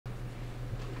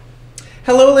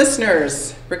Hello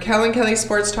listeners, Raquel and Kelly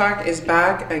Sports Talk is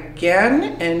back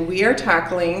again, and we are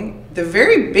tackling the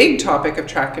very big topic of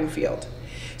track and field.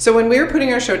 So when we were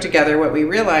putting our show together, what we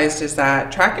realized is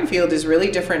that track and field is really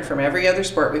different from every other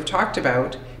sport we've talked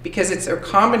about because it's a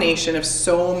combination of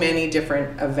so many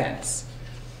different events.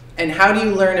 And how do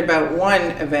you learn about one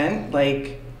event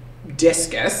like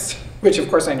discus, which of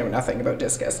course I know nothing about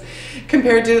discus,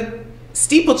 compared to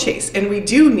steeplechase? And we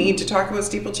do need to talk about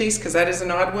steeplechase because that is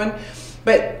an odd one.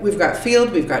 But we've got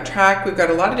field, we've got track, we've got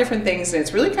a lot of different things, and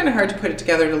it's really kind of hard to put it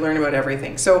together to learn about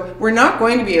everything. So we're not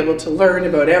going to be able to learn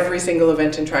about every single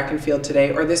event in track and field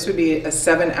today, or this would be a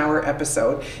 7-hour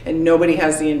episode, and nobody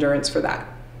has the endurance for that.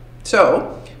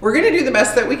 So we're going to do the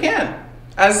best that we can,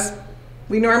 as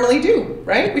we normally do,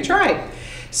 right? We try.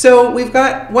 So we've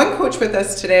got one coach with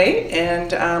us today,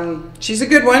 and she's a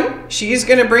good one. She's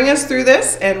going to bring us through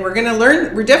this, and we're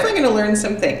definitely going to learn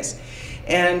some things.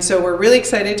 And so we're really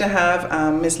excited to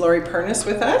have Ms. Lori Pernis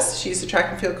with us. She's a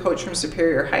track and field coach from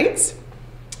Superior Heights.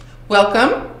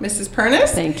 Welcome, Mrs.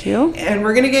 Pernis. Thank you. And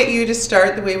we're going to get you to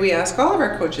start the way we ask all of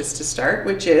our coaches to start,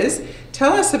 which is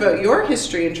tell us about your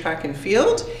history in track and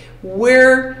field,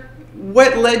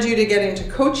 what led you to get into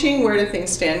coaching, where do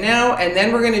things stand now, and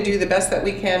then we're going to do the best that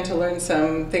we can to learn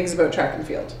some things about track and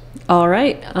field. All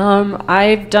right.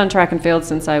 I've done track and field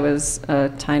since I was a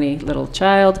tiny little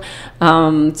child.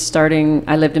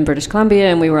 I lived in British Columbia,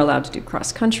 and we were allowed to do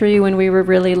cross country when we were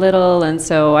really little, and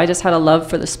so I just had a love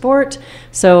for the sport.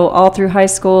 So all through high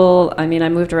school, I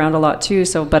moved around a lot too,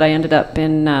 but I ended up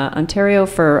in Ontario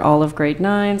for all of grade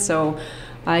 9, so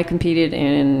I competed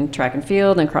in track and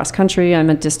field and cross country. I'm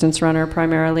a distance runner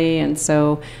primarily, and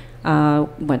so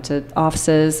went to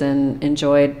offices and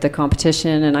enjoyed the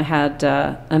competition. And I had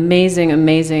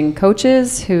amazing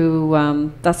coaches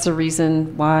who, that's the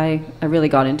reason why I really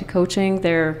got into coaching.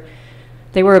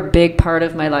 They were a big part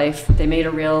of my life. They made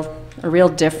a real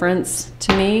difference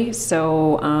to me.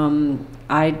 So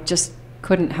I just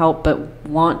couldn't help but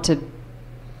want to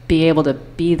be able to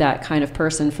be that kind of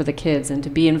person for the kids and to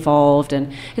be involved.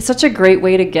 And it's such a great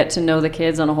way to get to know the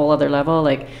kids on a whole other level.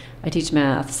 Like, I teach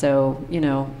math, so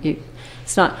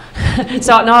it's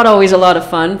not always a lot of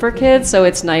fun for kids, so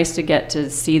it's nice to get to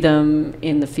see them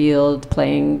in the field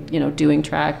playing, doing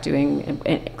track, doing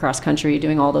cross country,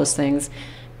 doing all those things.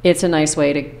 It's a nice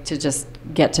way to just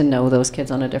get to know those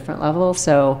kids on a different level.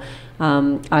 So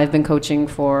I've been coaching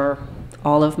for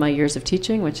all of my years of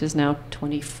teaching, which is now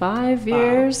 25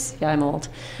 years. Wow. Yeah, I'm old.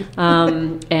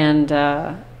 And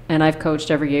I've coached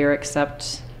every year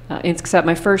except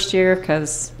my first year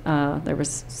because there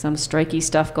was some strikey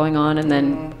stuff going on. And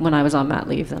then when I was on mat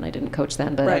leave, then I didn't coach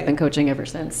then, but I've been coaching ever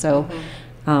since. So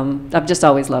I've just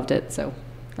always loved it. So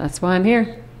that's why I'm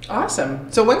here.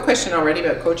 Awesome. So one question already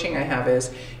about coaching I have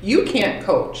is, you can't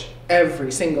coach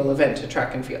every single event to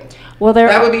track and field. Well,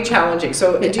 that would be challenging.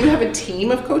 So do you have a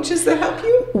team of coaches that help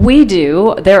you? We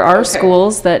do. There are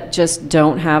schools that just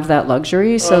don't have that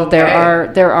luxury. So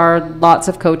there are lots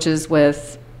of coaches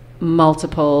with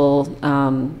multiple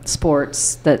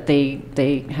sports that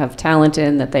they have talent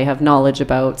in, that they have knowledge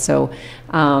about. So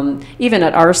even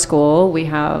at our school, we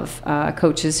have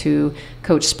coaches who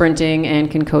coach sprinting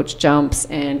and can coach jumps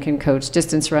and can coach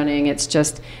distance running. It's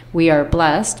just, we are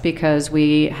blessed because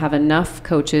we have enough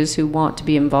coaches who want to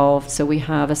be involved. So we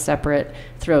have a separate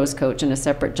throws coach and a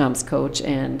separate jumps coach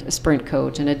and a sprint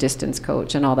coach and a distance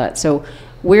coach and all that. So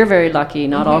we're very lucky.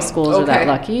 Not all schools are that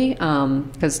lucky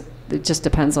because it just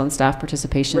depends on staff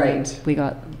participation. Right. And we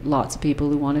got lots of people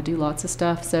who want to do lots of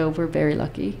stuff, so we're very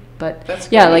lucky. But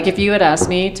that's yeah, great. Like if you had asked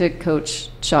me to coach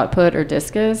shot put or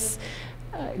discus,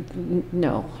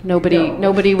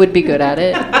 nobody would be good at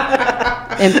it,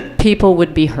 and people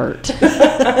would be hurt.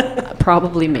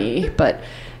 Probably me, but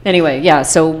anyway, yeah.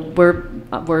 So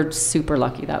we're super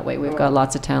lucky that way. We've got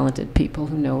lots of talented people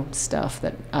who know stuff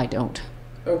that I don't.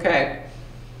 Okay.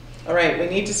 All right, we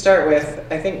need to start with,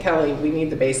 I think, Kelly, we need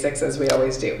the basics as we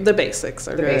always do. The basics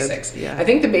are the good. Basics. Yeah. I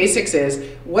think the basics is,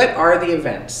 what are the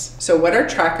events? So what are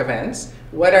track events?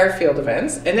 What are field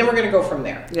events? And then we're going to go from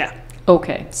there. Yeah.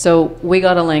 Okay, so we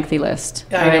got a lengthy list.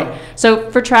 Yeah, I know.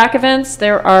 So for track events,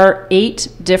 there are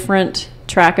 8 different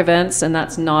track events, and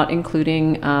that's not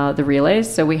including the relays.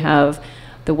 So we have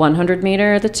the 100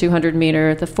 meter, the 200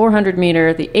 meter, the 400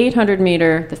 meter, the 800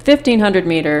 meter, the 1500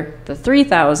 meter, the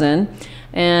 3000.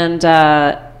 And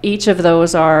each of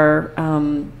those are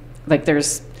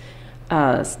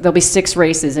there'll be 6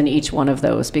 races in each one of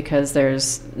those, because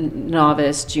there's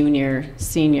novice, junior,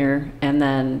 senior, and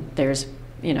then there's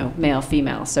male,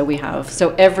 female. So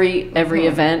every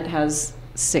event has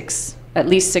 6, at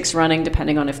least 6 running,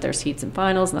 depending on if there's heats and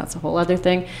finals, and that's a whole other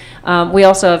thing. We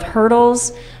also have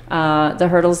hurdles, The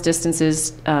hurdles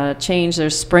distances change.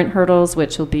 There's sprint hurdles,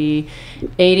 which will be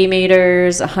 80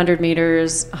 meters, 100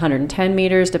 meters, 110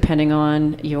 meters, depending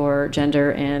on your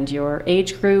gender and your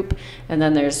age group. And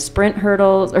then there's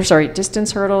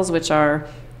distance hurdles, which are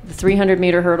the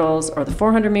 300-meter hurdles or the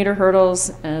 400-meter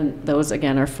hurdles, and those,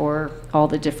 again, are for all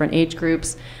the different age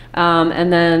groups.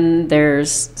 And then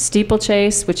there's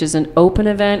steeplechase, which is an open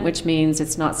event, which means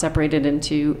it's not separated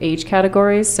into age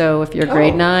categories. So if you're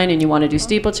grade 9 and you want to do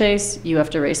steeplechase, you have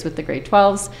to race with the grade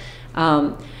 12s.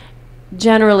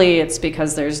 Generally, it's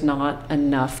because there's not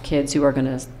enough kids who are going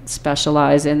to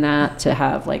specialize in that to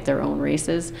have like their own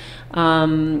races.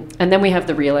 And then we have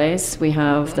the relays. We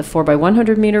have the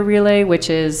 4x100 meter relay, which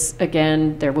is,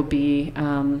 again, there will be,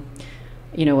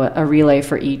 a relay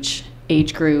for each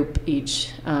age group,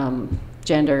 each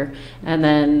gender. And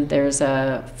then there's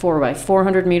a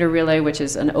 4x400 meter relay, which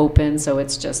is an open. So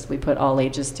it's just, we put all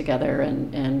ages together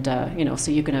and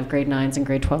so you can have grade 9s and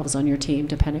grade 12s on your team,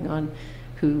 depending on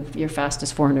who your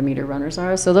fastest 400-meter runners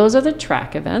are. So those are the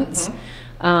track events.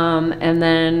 And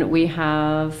then we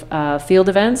have field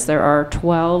events. There are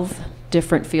 12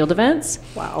 different field events.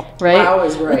 Wow. Right? Wow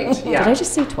is right. Yeah. Did I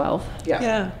just say 12?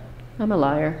 Yeah. I'm a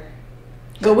liar.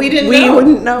 But we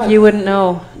wouldn't know. You wouldn't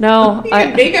know. No. You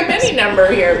can make up any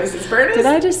number here, Mrs. Burns. Did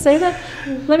I just say that?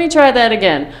 Let me try that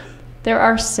again. There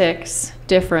are 6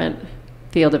 different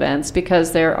field events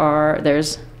because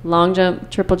there's long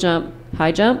jump, triple jump,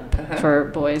 high jump for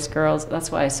boys, girls.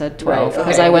 That's why I said 12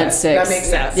 because I went 6. That makes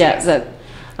sense. Yeah,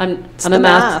 I'm a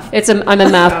math. I'm a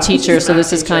math teacher, so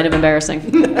this is kind of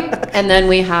embarrassing. And then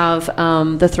we have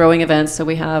the throwing events. So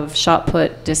we have shot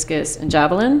put, discus, and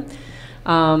javelin.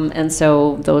 And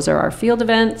so those are our field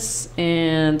events,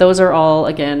 and those are all,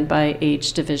 again, by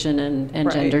age division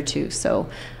and gender too. So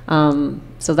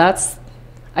that's,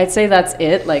 I'd say that's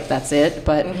it,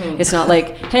 but it's not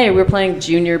like, hey, we're playing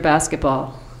junior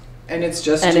basketball. And it's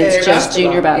just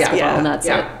junior basketball, and that's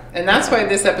it. And that's why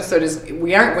this episode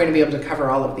we aren't going to be able to cover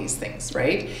all of these things,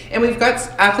 right? And we've got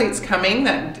athletes coming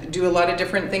that do a lot of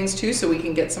different things too, so we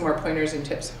can get some more pointers and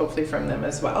tips, hopefully, from them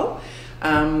as well.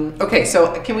 Okay,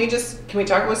 so can we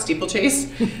talk about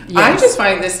steeplechase? Yes. I just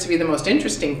find this to be the most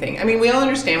interesting thing. I mean, we all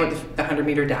understand what the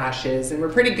 100-meter dash is, and we're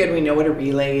pretty good. We know what a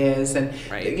relay is, and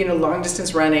long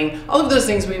distance running. All of those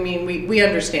things. We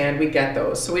understand. We get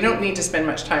those, so we don't need to spend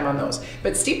much time on those.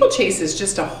 But steeplechase is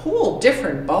just a whole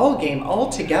different ball game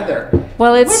altogether.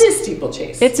 Well, what is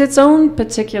steeplechase? It's its own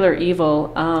particular evil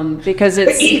because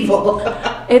it's evil.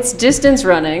 It's distance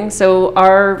running. So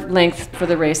our length for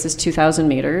the race is 2,000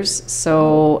 meters.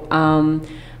 So,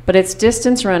 but it's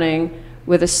distance running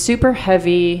with a super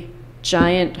heavy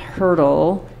giant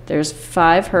hurdle. There's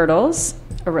 5 hurdles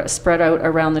spread out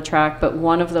around the track, but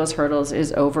one of those hurdles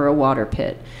is over a water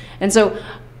pit. And so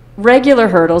regular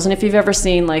hurdles, and if you've ever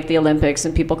seen like the Olympics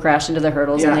and people crash into the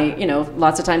hurdles and they,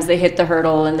 lots of times they hit the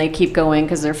hurdle and they keep going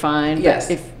because they're fine. Yes.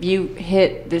 But if you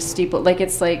hit this steeple, like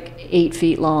it's like 8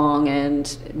 feet long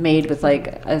and made with like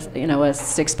a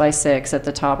 6x6 at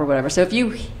the top or whatever. So if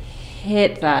you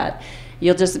hit that,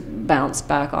 you'll just bounce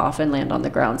back off and land on the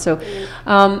ground. So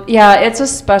it's a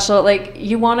special, like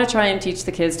you want to try and teach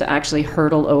the kids to actually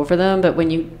hurdle over them, but when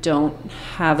you don't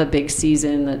have a big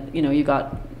season that, you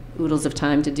got oodles of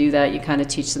time to do that, you kind of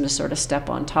teach them to sort of step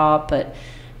on top, but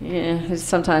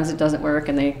sometimes it doesn't work,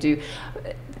 and they do.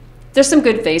 There's some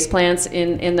good face plants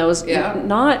in those.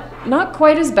 Not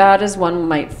quite as bad as one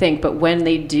might think, but when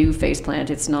they do face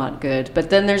plant, it's not good. But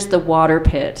then there's the water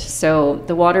pit. So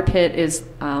the water pit is,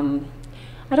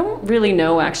 I don't really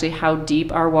know actually how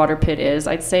deep our water pit is.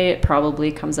 I'd say it probably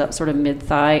comes up sort of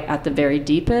mid-thigh at the very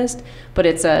deepest, but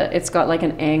it's got like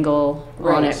an angle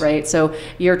on it, right? So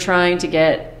you're trying to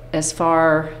get as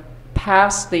far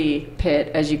past the pit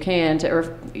as you can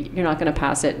or you're not going to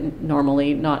pass it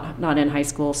normally, not in high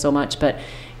school so much, but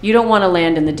you don't want to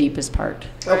land in the deepest part.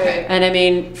 Okay. And I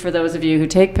mean, for those of you who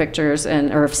take pictures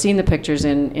or have seen the pictures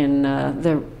in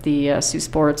the Sioux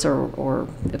Sports or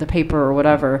the paper or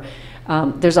whatever,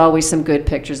 there's always some good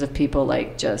pictures of people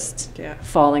like just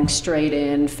falling straight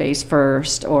in face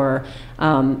first, or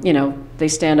they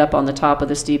stand up on the top of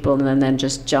the steeple and then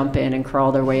just jump in and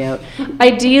crawl their way out.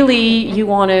 Ideally, you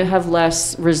want to have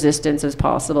less resistance as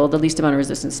possible, the least amount of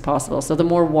resistance as possible. So the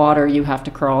more water you have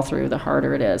to crawl through, the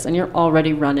harder it is. And you're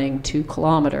already running 2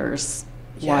 kilometers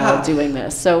while doing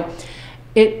this. So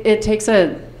it takes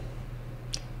a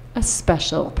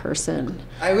special person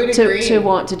to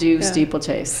want to do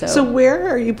steeplechase. So where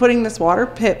are you putting this water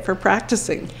pit for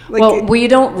practicing? We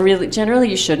don't really, generally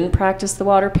you shouldn't practice the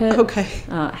water pit. Okay.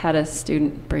 Had a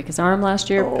student break his arm last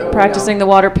year practicing the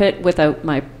water pit without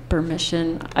my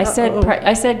permission. I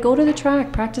said go to the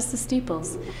track, practice the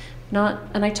steeples.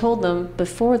 And I told them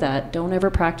before that, don't ever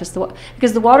practice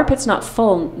because the water pit's not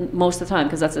full most of the time,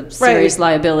 because that's a serious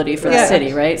liability for the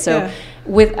city, right? So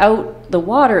without the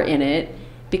water in it,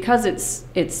 because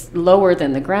it's lower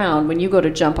than the ground, when you go to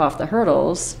jump off the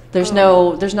hurdles, there's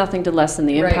nothing to lessen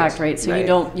the impact, right? So you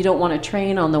don't want to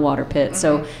train on the water pit.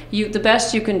 So the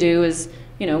best you can do is,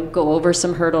 go over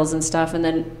some hurdles and stuff, and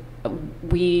then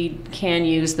we can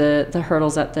use the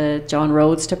hurdles at the John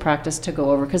Rhodes to practice to go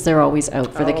over, because they're always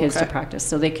out for the kids to practice.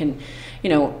 So they can,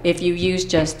 if you use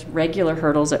just regular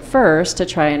hurdles at first to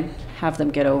try and have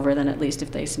them get over, then at least if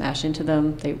they smash into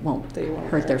them, they won't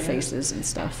hurt their faces and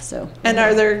stuff. So. And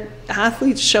are there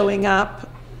athletes showing up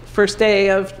first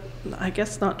day of, I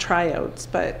guess not tryouts,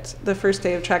 but the first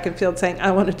day of track and field saying,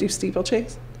 I want to do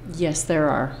steeplechase? Yes, there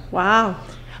are. Wow.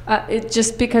 It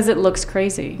just because it looks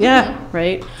crazy. Yeah.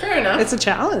 Right? Fair enough. It's a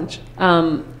challenge.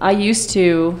 I used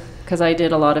to, because I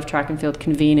did a lot of track and field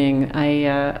convening,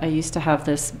 I used to have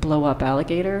this blow-up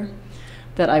alligator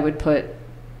that I would put,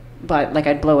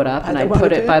 I'd blow it up and I'd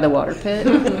put it by the water pit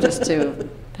just to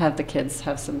have the kids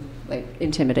have some,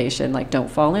 intimidation, don't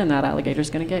fall in, that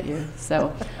alligator's going to get you.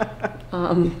 So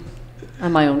I'm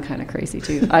my own kind of crazy,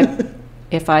 too.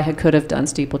 If I could have done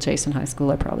steeplechase in high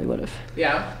school, I probably would have.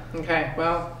 Yeah. Okay.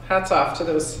 Well, hats off to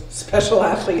those special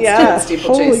athletes doing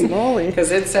steeplechase. Holy moly!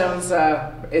 Because it sounds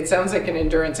like an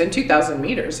endurance. And 2,000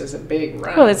 meters is a big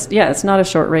run. Well, it's not a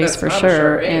short race. That's for sure. A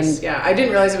short race. And I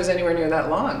didn't realize it was anywhere near that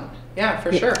long. Yeah,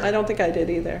 for sure. I don't think I did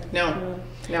either. No.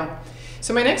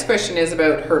 So my next question is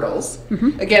about hurdles.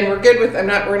 Again, we're good with.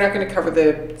 We're not going to cover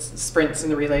the sprints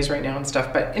and the relays right now and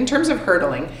stuff. But in terms of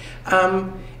hurdling,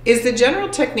 is the general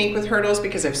technique with hurdles,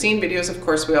 because I've seen videos, of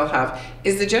course we all have,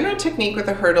 is the general technique with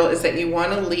a hurdle is that you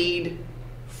want to lead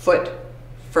foot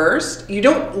first. You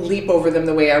don't leap over them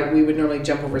the way we would normally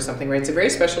jump over something, right? It's a very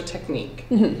special technique.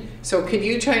 So could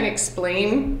you try and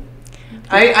explain?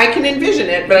 I can envision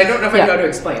it, but I don't know if I know how to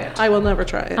explain it. I will never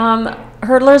try it.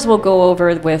 Hurdlers will go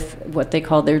over with what they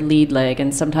call their lead leg,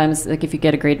 and sometimes, if you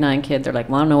get a grade 9 kid, they're like,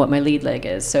 well, I don't know what my lead leg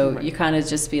is. So you kind of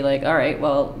just be like, all right,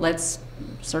 well, let's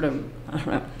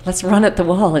run at the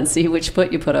wall and see which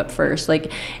foot you put up first.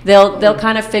 They'll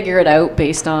kind of figure it out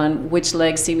based on which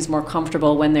leg seems more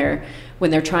comfortable when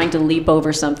they're trying to leap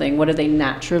over something. What do they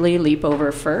naturally leap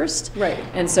over first? Right.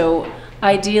 And so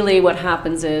ideally what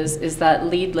happens is that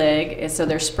lead leg, so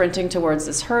they're sprinting towards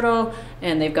this hurdle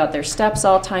and they've got their steps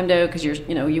all timed out, because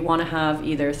you want to have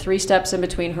either 3 steps in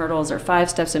between hurdles or 5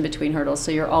 steps in between hurdles,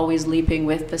 so you're always leaping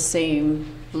with the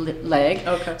same leg.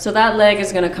 Okay. So that leg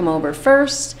is going to come over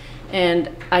first,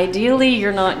 and ideally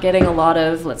you're not getting a lot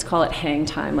of, let's call it, hang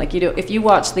time. If you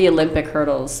watch the Olympic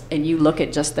hurdles and you look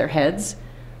at just their heads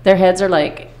are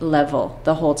level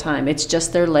the whole time. It's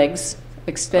just their legs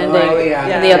extending,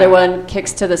 and the other one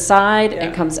kicks to the side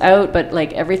and comes out, but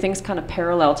everything's kind of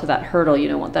parallel to that hurdle. You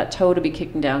don't want that toe to be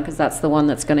kicking down, because that's the one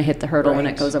that's going to hit the hurdle when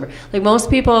it goes over. Most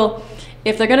people,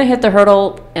 if they're going to hit the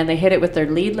hurdle and they hit it with their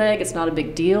lead leg, it's not a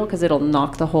big deal because it'll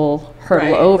knock the whole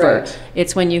hurdle over. Right.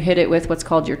 It's when you hit it with what's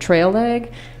called your trail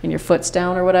leg and your foot's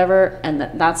down or whatever, and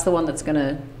that's the one that's going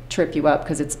to trip you up,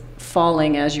 because it's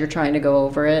falling as you're trying to go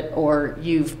over it, or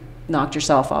you've knocked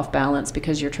yourself off balance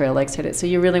because your trail legs hit it. So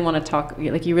you really want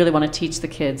to teach the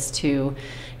kids to,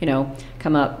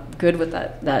 come up good with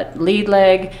that lead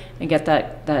leg and get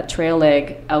that trail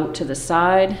leg out to the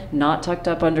side, not tucked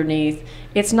up underneath.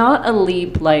 It's not a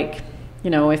leap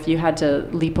if you had to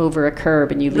leap over a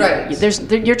curb and you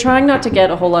leap. You're trying not to get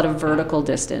a whole lot of vertical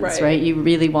distance, right? You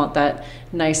really want that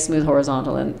nice, smooth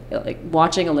horizontal. And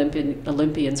watching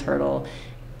Olympians hurdle,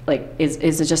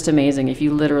 is just amazing if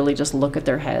you literally just look at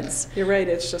their heads. You're right.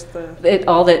 It's just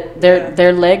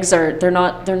their legs they're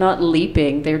not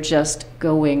leaping. They're just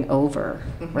going over,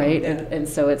 right? Yeah. And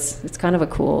so it's kind of a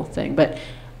cool thing. But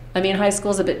high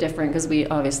school's a bit different because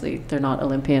they're not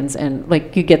Olympians, and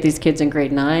you get these kids in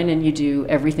grade 9 and you do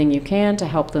everything you can to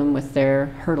help them with their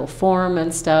hurdle form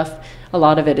and stuff. A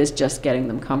lot of it is just getting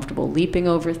them comfortable leaping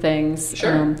over things.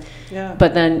 Sure.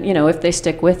 But then, if they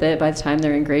stick with it, by the time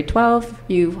they're in grade 12,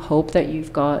 you hope that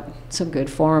you've got some good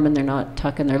form and they're not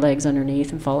tucking their legs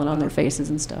underneath and falling on their faces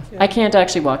and stuff. Yeah. I can't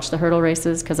actually watch the hurdle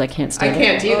races because I can't stand it. I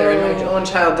can't either, and my own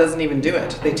child doesn't even do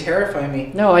it. They terrify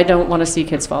me. No, I don't want to see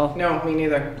kids fall. No, me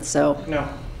neither. So. No,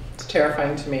 it's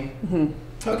terrifying to me. Mm-hmm.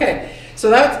 Okay, so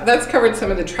that's covered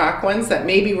some of the track ones that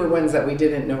maybe were ones that we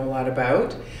didn't know a lot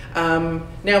about.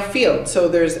 Now field, so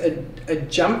there's a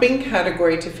jumping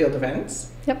category to field events.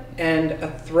 Yep. And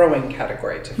a throwing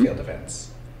category to field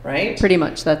events, right? Pretty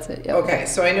much, that's it. Yep. Okay,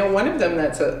 so I know one of them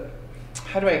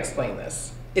how do I explain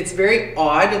this? it's very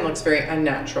odd and looks very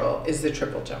unnatural is the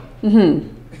triple jump.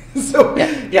 So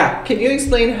can you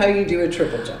explain how you do a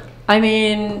triple jump? I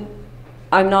mean,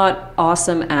 I'm not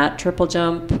awesome at triple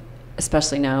jump,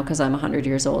 especially now because I'm 100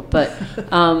 years old. But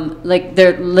like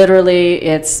they're literally,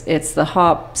 it's the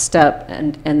hop, step,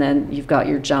 and then you've got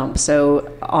your jump.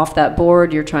 So off that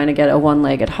board, you're trying to get a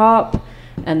one-legged hop,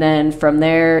 and then from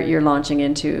there you're launching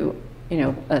into, you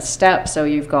know, a step. So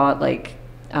you've got like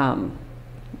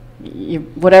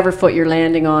whatever foot you're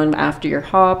landing on after your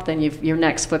hop, then your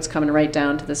next foot's coming right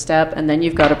down to the step, and then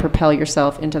you've got to propel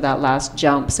yourself into that last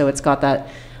jump. So it's got that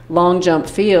long jump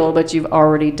feel, but you've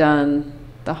already done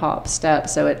the hop step.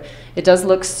 So it does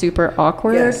look super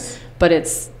awkward, but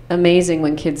it's amazing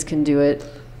when kids can do it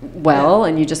well,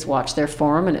 and you just watch their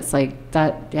form, and it's like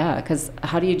that, because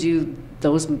how do you do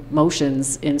those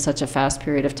motions in such a fast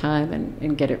period of time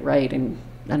and get it right, and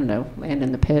I don't know, land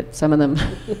in the pit, some of them.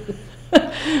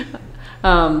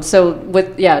 So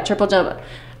with triple jump,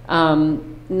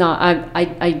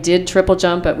 I did triple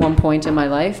jump at one point in my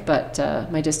life, but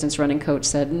my distance running coach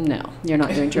said, no, you're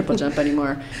not doing triple jump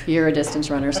anymore. You're a distance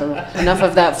runner, so enough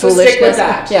of that foolishness. Stick with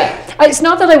that. It's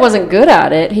not that I wasn't good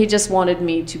at it. He just wanted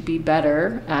me to be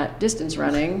better at distance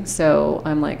running. So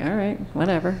I'm like, all right,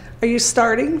 whatever. Are you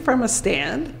starting from a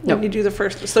stand No. when you do the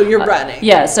first? So you're running.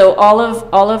 Yeah. So all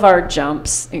of our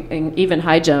jumps, and even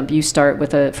high jump, you start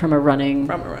with from a running.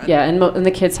 From a run. Yeah, and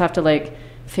the kids have to like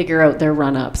figure out their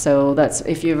run up. So that's,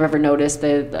 if you've ever noticed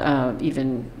that,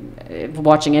 even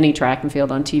watching any track and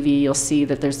field on TV, you'll see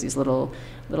that there's these little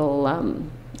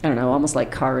I don't know, almost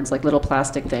like cards, like little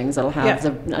plastic things that'll have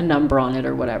a number on it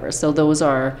or whatever. So those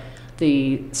are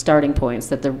the starting points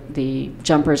that the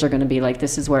jumpers are going to be like,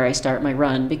 this is where I start my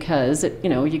run, because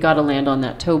you got to land on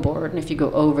that toe board, and if you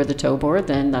go over the toe board,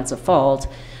 then that's a fault.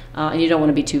 And you don't want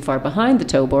to be too far behind the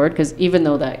toe board, because even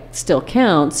though that still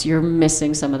counts, you're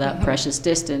missing some of that precious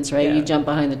distance, right? You jump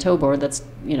behind the toe board, that's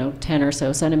 10 or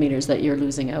so centimeters that you're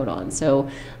losing out on. So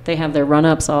they have their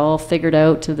run-ups all figured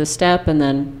out to the step, and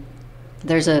then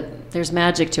there's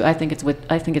magic to, I think it's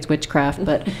witchcraft,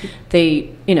 but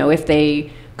they, if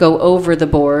they go over the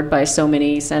board by so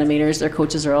many centimeters, their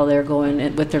coaches are all there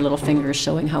going with their little fingers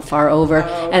showing how far over,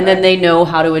 and then they know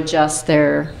how to adjust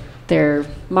their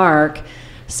mark.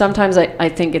 Sometimes I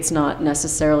think it's not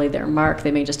necessarily their mark.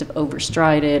 They may just have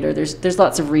overstrided, or there's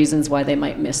lots of reasons why they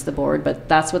might miss the board, but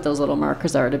that's what those little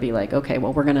markers are, to be like, okay,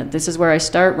 well, this is where I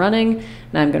start running,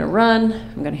 and I'm going to run,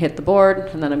 I'm going to hit the board,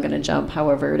 and then I'm going to jump,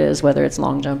 however it is, whether it's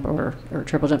long jump or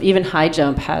triple jump. Even high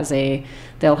jump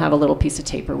they'll have a little piece of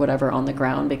tape or whatever on the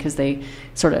ground, because they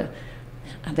sort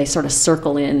of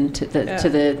circle in to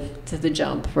the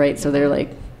jump, right? So they're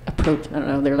like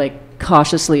they're like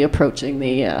cautiously approaching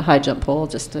the high jump pole,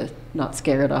 just to not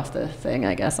scare it off the thing,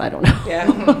 I guess. I don't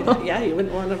know. You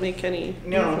wouldn't want to make any.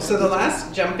 No. So the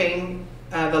last jumping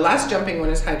one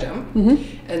is high jump,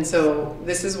 and so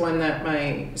this is one that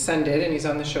my son did, and he's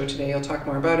on the show today. He'll talk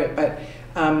more about it. But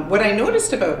what I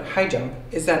noticed about high jump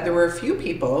is that there were a few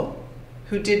people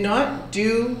who did not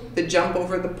do the jump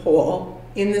over the pole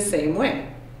in the same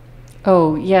way.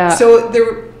 Oh yeah.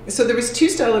 So there was two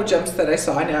style of jumps that I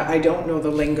saw. Now, I don't know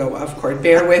the lingo, of course.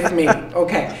 Bear with me.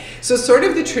 Okay. So sort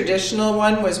of the traditional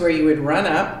one was where you would run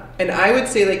up, and I would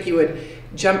say like you would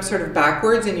jump sort of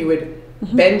backwards, and you would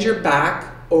bend your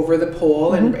back over the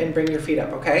pole and bring your feet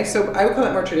up, okay? So I would call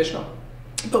that more traditional.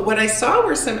 But what I saw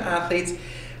were some athletes,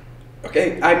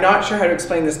 okay, I'm not sure how to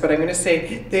explain this, but I'm going to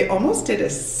say they almost did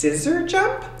a scissor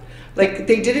jump. Like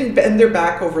they didn't bend their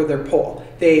back over their pole.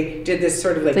 They did this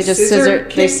sort of like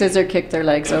scissor kick their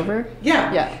legs over.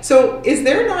 Yeah. So is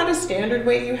there not a standard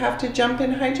way you have to jump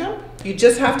in high jump? You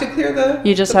just have to clear the.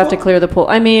 You just have to clear the pole.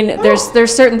 I mean, there's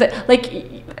certain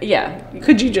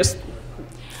Could you just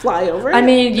fly over? I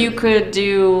mean, you could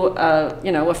do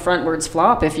a frontwards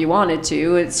flop if you wanted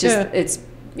to. It's just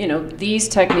these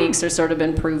techniques are sort of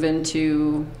been proven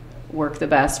to work the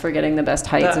best for getting the best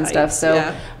heights and stuff.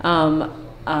 So.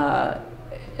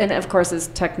 And of course, as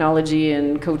technology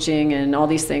and coaching and all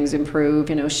these things improve,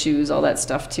 shoes, all that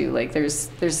stuff too. Like there's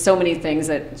so many things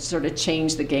that sort of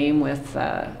change the game with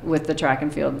the track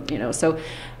and field. So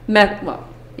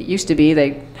it used to be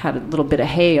they had a little bit of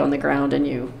hay on the ground and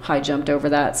you high jumped over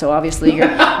that. So obviously you're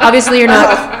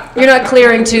not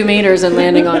clearing 2 meters and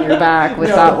landing on your back with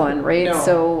that one, right? No.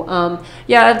 So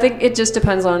I think it just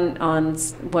depends on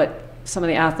what some of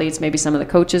the athletes, maybe some of the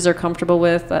coaches are comfortable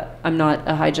with. I'm not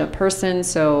a high jump person,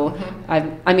 so I've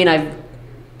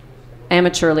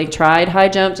amateurly tried high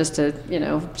jump just to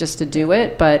do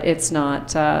it, but it's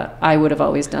not. I would have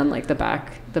always done like the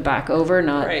back over.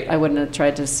 Not. Right. I wouldn't have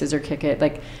tried to scissor kick it.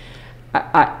 Like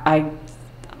I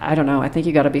I don't know. I think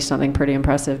you got to be something pretty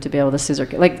impressive to be able to scissor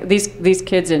kick. Like these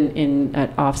kids in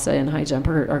at offset and high jump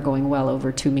are going well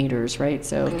over 2 meters, right?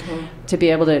 So to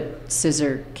be able to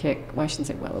scissor kick, well, I shouldn't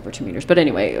say well over 2 meters, but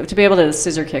anyway, to be able to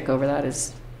scissor kick over that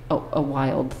is a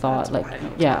wild thought. That's like,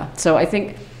 wild. yeah. So I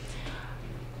think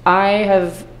I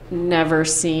have never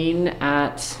seen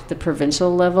at the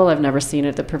provincial level. I've never seen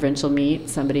at the provincial meet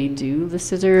somebody do the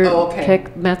scissor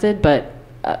kick method, but.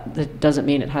 That doesn't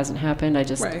mean it hasn't happened.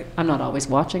 I'm not always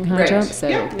watching high jump, so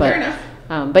fair enough.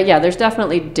 But yeah, there's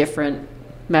definitely different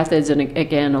methods, and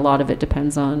again, a lot of it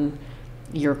depends on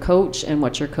your coach and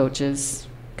what your coach is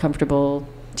comfortable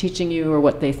teaching you, or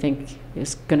what they think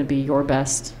is going to be your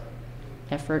best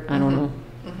effort. I don't know.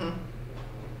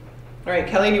 All right,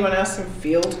 Kelly, do you want to ask some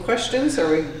field questions?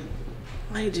 I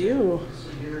do.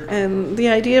 And the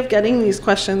idea of getting these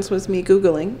questions was me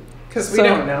Googling. Because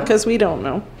we don't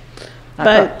know.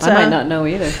 But I might not know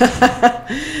either.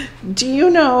 Do you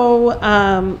know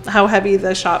how heavy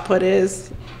the shot put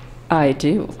is? I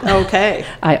do. Okay.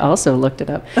 I also looked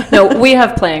it up. No, we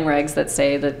have playing regs that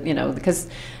say that, because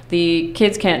the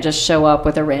kids can't just show up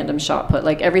with a random shot put.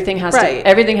 Like everything has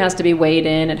to be weighed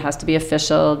in. It has to be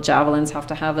official. Javelins have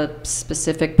to have a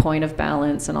specific point of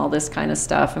balance and all this kind of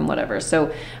stuff and whatever.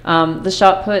 So the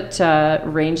shot put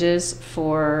ranges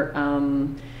for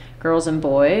girls and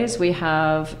boys. We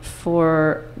have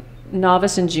for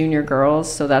novice and junior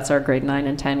girls, so that's our grade 9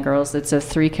 and 10 girls, it's a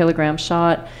 3 kilogram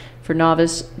shot. For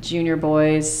novice junior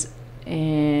boys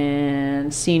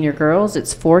and senior girls,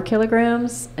 it's 4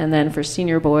 kilograms. And then for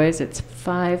senior boys, it's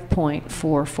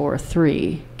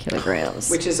 5.443 kilograms.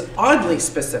 Which is oddly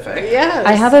specific. Yes.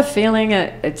 I have a feeling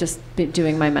just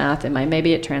doing my math,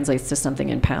 maybe it translates to something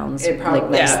in pounds, it probably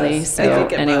like nicely. does. So I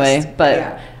think it anyway, must.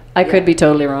 but I could be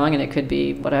totally wrong, and it could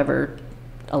be whatever,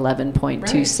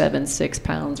 11.276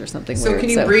 pounds or something weird. So can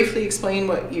you briefly explain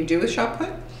what you do with shot put?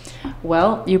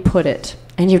 Well, you put it,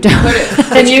 and you don't. Put it,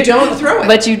 but you don't throw it.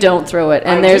 But you don't throw it.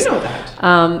 And I do know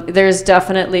that. There's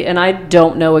definitely, and I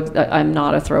don't know, I'm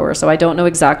not a thrower, so I don't know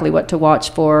exactly what to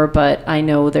watch for, but I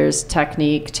know there's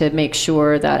technique to make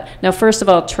sure that, now first of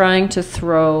all, trying to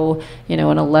throw, an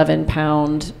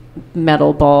 11-pound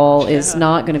metal ball is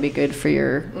not going to be good for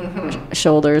your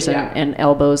shoulders and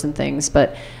elbows and things,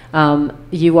 but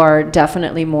you are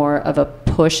definitely more of a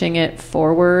pushing it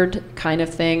forward kind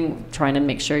of thing, trying to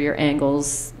make sure your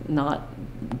angle's not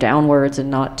downwards and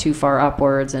not too far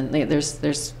upwards, and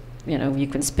there's you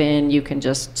can spin, you can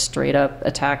just straight up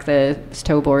attack the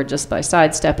toe board just by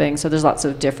sidestepping, so there's lots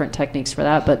of different techniques for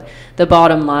that, but the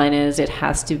bottom line is it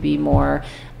has to be more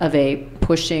of a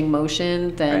pushing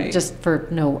motion than, just for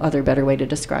no other better way to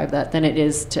describe that, than it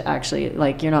is to actually,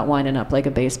 like, you're not winding up like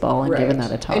a baseball and giving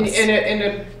that a toss. And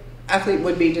an athlete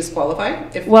would be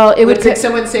disqualified? Could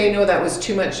someone say, no, that was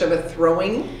too much of a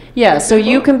throwing? Yeah, so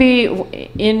you can be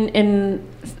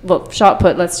shot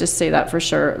put, let's just say that for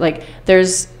sure. Like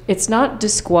it's not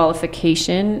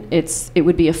disqualification, it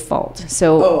would be a fault.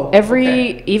 So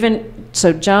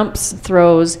jumps,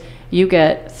 throws, you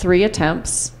get 3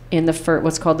 attempts in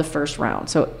what's called the first round.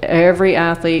 So every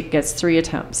athlete gets 3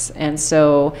 attempts. And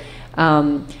so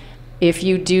if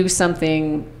you do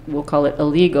something, we'll call it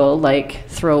illegal, like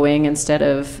throwing and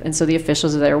so the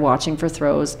officials are there watching for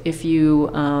throws. If you,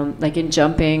 like in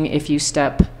jumping, if you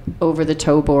step over the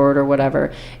toe board or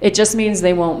whatever, it just means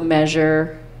they won't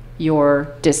measure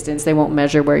your distance. They won't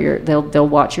measure where they'll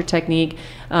watch your technique.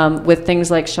 With things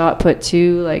like shot put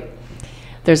too, like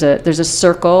there's a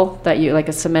circle that you, like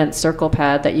a cement circle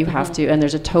pad that you have to, and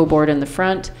there's a toe board in the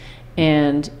front,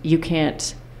 and you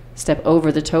can't step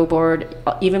over the toe board.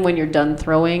 Even when you're done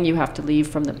throwing, you have to leave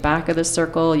from the back of the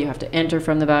circle. You have to enter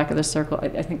from the back of the circle.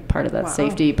 I think part of that's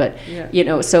safety, but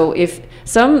so if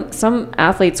some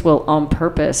athletes will on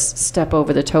purpose step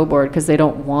over the toe board because they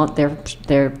don't want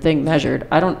their thing measured.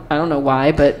 I don't know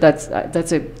why, but that's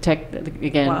a tech.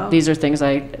 Again, these are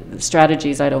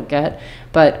strategies I don't get,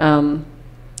 but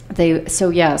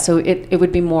so it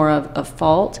would be more of a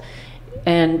fault,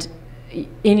 and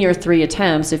in your 3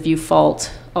 attempts, if you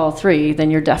fault all 3,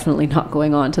 then you're definitely not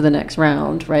going on to the next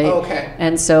round, right? Okay.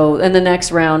 And so, the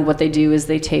next round, what they do is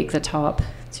they take the top,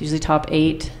 it's usually top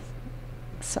 8.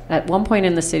 So at one point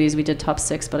in the cities, we did top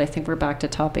 6, but I think we're back to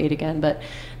top 8 again. But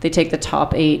they take the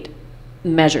top 8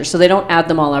 measures. So they don't add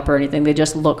them all up or anything. They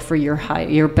just look for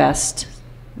your best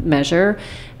measure,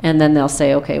 and then they'll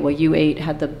say, okay, well, you 8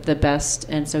 had the best,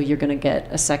 and so you're going to get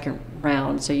a second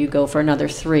round, so you go for another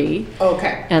 3.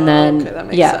 Okay. And then okay, that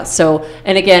makes sense. so,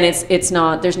 and again, it's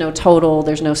not, there's no total,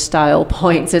 there's no style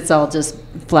points, it's all just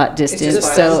flat distance.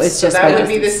 So it's just that by would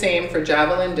be the distance. same for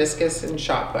javelin, discus, and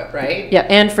shot put, right? Yeah,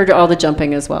 and for all the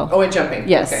jumping as well. Oh, and jumping.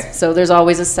 Yes. Okay. So there's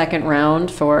always a second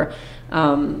round for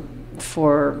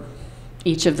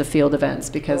each of the field events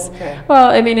because, well,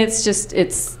 I mean, it's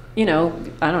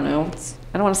I don't know.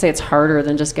 I don't want to say it's harder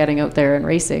than just getting out there and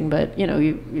racing, but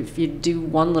if you do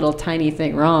one little tiny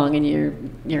thing wrong and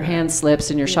your hand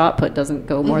slips and your shot put doesn't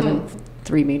go more than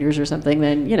 3 meters or something,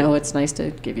 then it's nice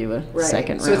to give you a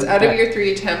second round. So it's out of your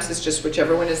 3 attempts. It's just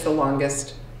whichever one is the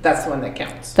longest. That's the one that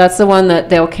counts. That's the one that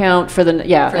they'll count for the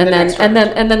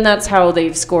and then that's how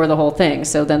they score the whole thing.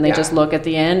 So then they just look at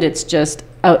the end. It's just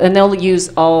and they'll use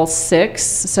all 6.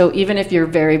 So even if your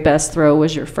very best throw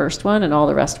was your first one and all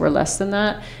the rest were less than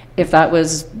that, if that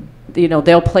was,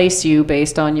 they'll place you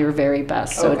based on your very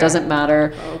best. So it doesn't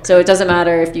matter. So it doesn't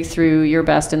matter if you threw your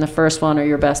best in the first one or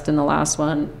your best in the last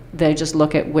one. They just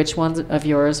look at which one of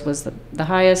yours was the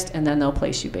highest, and then they'll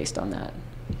place you based on that.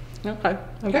 Okay,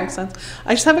 that makes sense.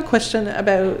 I just have a question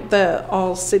about the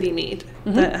all-city meet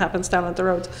that happens down at the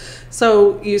roads.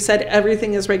 So you said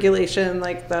everything is regulation,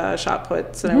 like the shot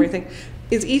puts and everything.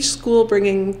 Is each school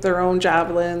bringing their own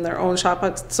javelin, their own shot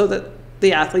puts, so that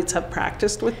the athletes have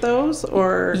practiced with those,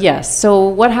 or? Yes. So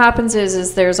what happens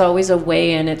is there's always a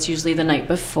weigh-in. It's usually the night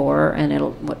before, and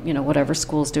it'll, whatever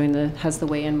school's doing has the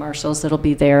weigh-in marshals that'll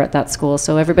be there at that school.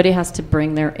 So everybody has to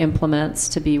bring their implements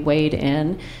to be weighed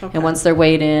in, and once they're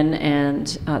weighed in, and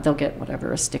they'll get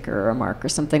a sticker or a mark or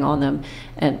something on them,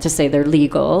 and to say they're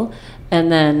legal,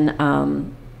 and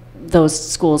then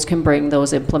those schools can bring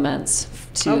those implements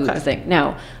to the thing.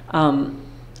 Now.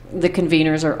 The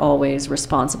conveners are always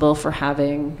responsible for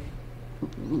having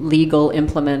legal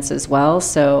implements as well.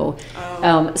 So,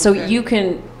 you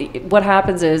can. What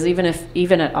happens is even at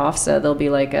OFSA there'll be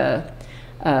like a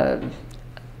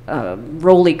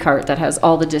rolly cart that has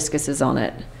all the discuses on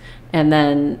it, and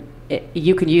then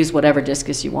you can use whatever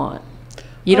discus you want.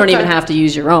 You don't even have to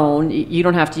use your own. You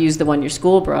don't have to use the one your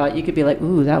school brought. You could be like,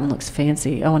 ooh, that one looks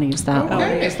fancy. I want to use that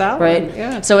one. Use that right? one.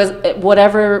 Yeah. So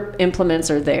whatever implements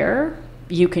are there,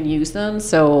 you can use them.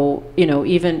 So,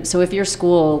 even so if your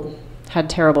school had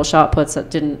terrible shot puts that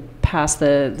didn't pass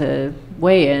the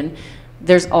weigh-in,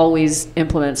 there's always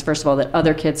implements, first of all, that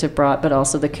other kids have brought, but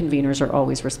also the conveners are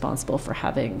always responsible for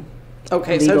having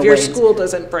Okay, so if your school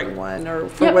doesn't bring one, or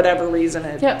for whatever reason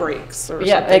it breaks or something.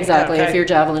 Yeah, exactly. If your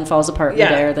javelin falls apart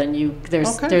midair, then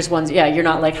there's ones, you're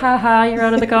not like, you're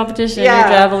out of the competition, your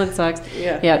javelin sucks.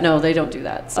 No, they don't do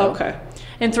that. So. Okay.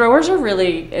 And throwers are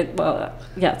really,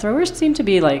 throwers seem to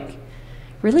be like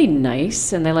really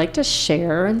nice, and they like to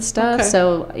share and stuff. Okay.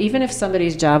 So even if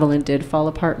somebody's javelin did fall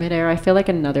apart midair, I feel like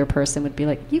another person would be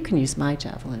like, you can use my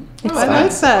javelin. I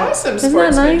like that. Awesome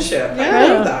sportsmanship. Nice? I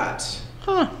love that.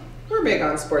 Huh. We're big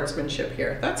on sportsmanship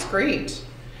here. That's great.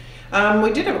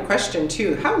 We did have a question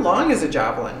too. How long is a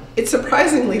javelin? It's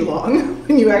surprisingly long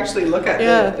when you actually look at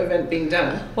the event being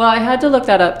done. Well, I had to look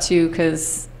that up too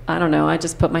because I don't know. I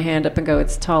just put my hand up and go,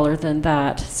 it's taller than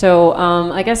that. So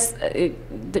I guess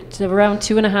it's around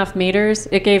 2.5 meters.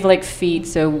 It gave like feet.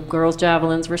 So girls'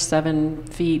 javelins were 7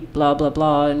 feet, blah, blah,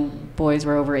 blah. And boys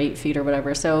were over 8 feet or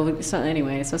whatever. So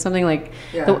anyway, so something like,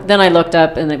 then I looked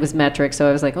up and it was metric. So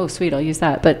I was like, oh, sweet, I'll use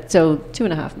that. But so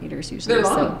 2.5 meters usually. They're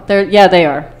long. So they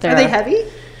are. Are they heavy?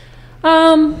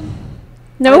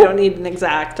 No. I don't need an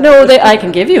exact. No, I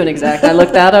can give you an exact. I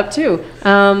looked that up too.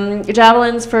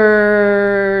 Javelins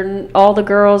for all the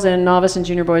girls and novice and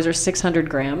junior boys are 600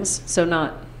 grams. So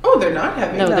not. Oh, they're not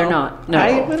heavy. No, they're not. No.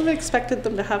 I would have expected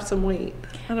them to have some weight.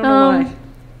 I don't know why.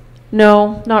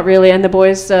 No, not really. And the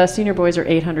boys, senior boys, are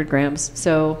 800 grams.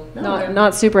 So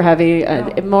not super heavy.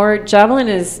 More javelin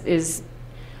is.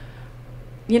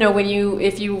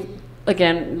 If you.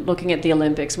 Again, looking at the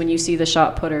Olympics, when you see the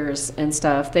shot putters and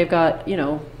stuff, they've got,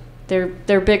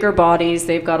 they're bigger bodies.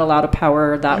 They've got a lot of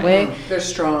power that way. They're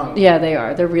strong. Yeah, they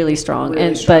are. They're really strong.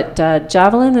 But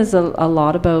javelin is a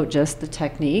lot about just the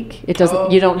technique. It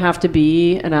doesn't. You don't have to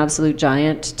be an absolute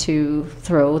giant to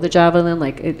throw the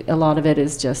javelin. A lot of it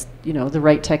is just the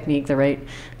right technique,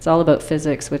 It's all about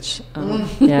physics, which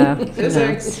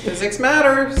physics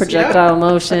matters. Projectile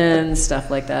motion, stuff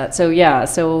like that. So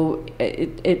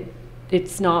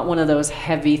it's not one of those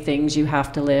heavy things you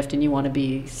have to lift and you want to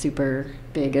be super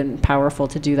big and powerful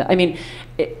to do that. I mean,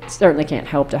 it certainly can't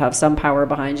help to have some power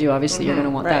behind you. Obviously, you're going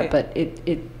to want that, but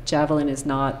javelin is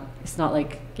not. It's not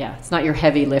like, it's not your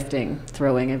heavy lifting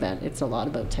throwing event. It's a lot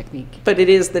about technique. But it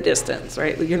is the distance,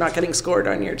 right? You're not getting scored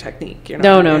on your technique. You're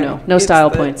no, not no style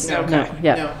points.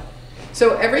 No.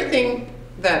 So everything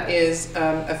that is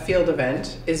a field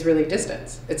event is really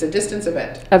distance. It's a distance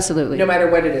event. Absolutely. No matter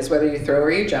what it is, whether you throw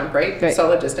or you jump, right?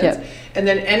 Solid distance. Yep. And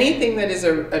then anything that is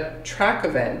a track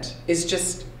event is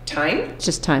just time.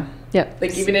 Just time. Yeah.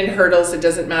 Like even in hurdles, it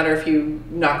doesn't matter if you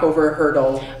knock over a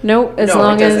hurdle. No, as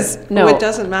long as no, it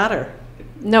doesn't matter.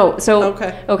 No, so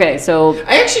okay, so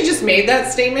I actually just made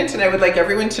that statement, and I would like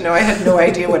everyone to know I had no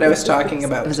idea what I was talking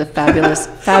about. It was a fabulous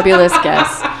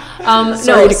guess.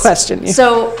 Sorry to question you.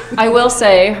 So I will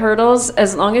say hurdles,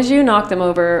 as long as you knock them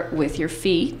over with your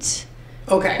feet.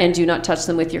 Okay. And do not touch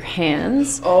them with your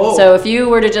hands. Oh. So if you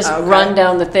were to just run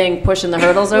down the thing, pushing the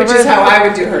hurdles over. Which is how I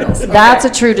would do hurdles. That's a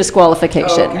true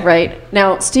disqualification, right?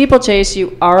 Now, steeplechase,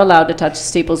 you are allowed to touch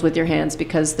steeples with your hands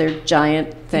because they're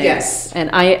giant things. Yes. And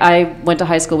I went to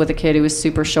high school with a kid who was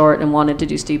super short and wanted to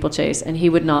do steeplechase, and he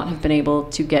would not have been able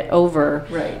to get over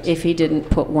if he didn't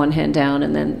put one hand down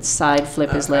and then side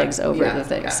flip his legs over the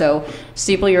thing. So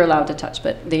steeple you're allowed to touch,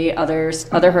 but the other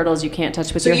hurdles you can't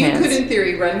touch with your hands. So you could, in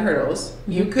theory, run hurdles.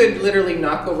 You could literally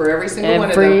knock over every single one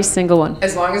of them. Every single one.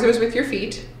 As long as it was with your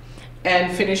feet,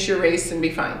 and finish your race and be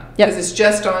fine. Yep. Because it's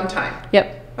just on time.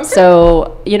 Yep. Okay.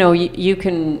 So, you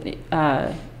can,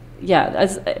 I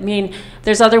mean,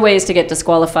 there's other ways to get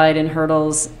disqualified in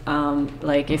hurdles.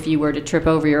 Like if you were to trip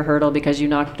over your hurdle because you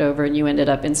knocked over and you ended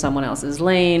up in someone else's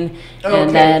lane and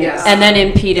then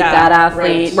impeded that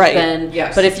athlete. Right. Then,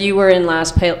 but if you were in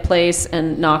last place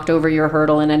and knocked over your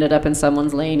hurdle and ended up in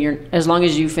someone's lane, as long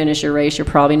as you finish your race, you're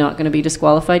probably not going to be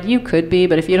disqualified. You could be,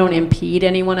 but if you don't impede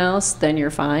anyone else, then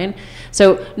you're fine.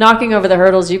 So knocking over the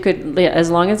hurdles, you could,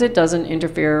 as long as it doesn't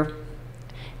interfere.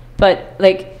 But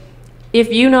like,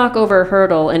 if you knock over a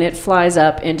hurdle and it flies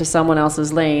up into someone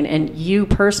else's lane and you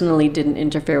personally didn't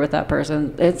interfere with that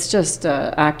person, it's just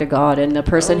an act of God. And the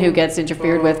person who gets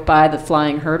interfered with by the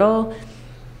flying hurdle,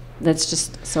 that's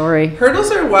just, sorry.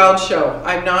 Hurdles are a wild show.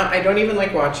 I don't even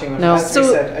like watching them. No.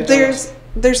 So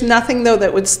there's nothing though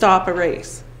that would stop a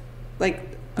race. Like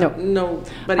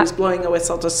nobody's blowing a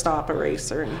whistle to stop a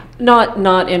race or not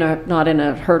in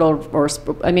a hurdle or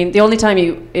I mean the only time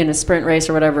you in a sprint race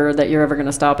or whatever that you're ever going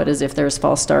to stop it is if there's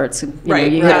false starts and,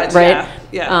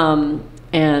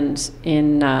 and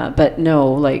in but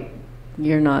no, like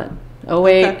you're not. Oh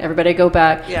wait, everybody go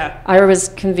back. I was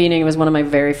convening. It was one of my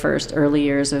very first early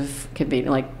years of convening,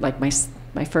 like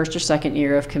my first or second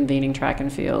year of convening track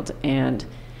and field, and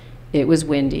it was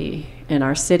windy and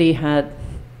our city had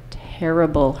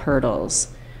terrible hurdles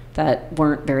that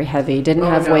weren't very heavy, didn't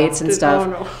have weights and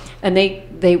stuff. And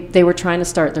they were trying to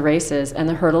start the races and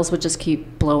the hurdles would just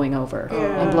keep blowing over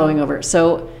and blowing over.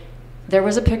 So there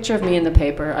was a picture of me in the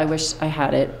paper. I wish I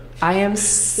had it. I am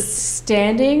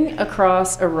standing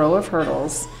across a row of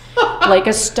hurdles like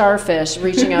a starfish,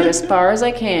 reaching out as far as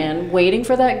I can, waiting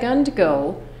for that gun to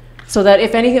go, so that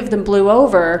if any of them blew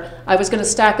over, I was going to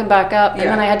stack them back up, and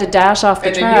then I had to dash off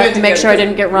the track to make sure I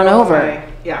didn't get run over.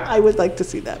 Yeah, I would like to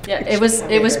see that. Yeah, it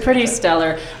was pretty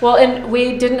stellar. Well, and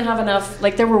we didn't have enough.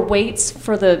 Like there were weights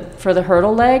for the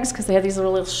hurdle legs because they had these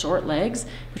little short legs,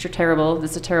 which are terrible.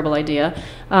 That's a terrible idea.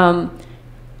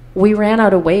 We ran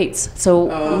out of weights, so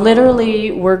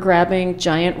literally we're grabbing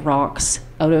giant rocks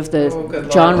out of the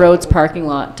John Rhodes parking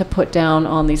lot to put down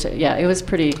on these. Yeah, it was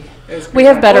pretty. We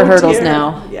have better hurdles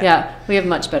now. Yeah, we have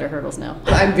much better hurdles now.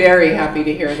 I'm very happy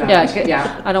to hear that.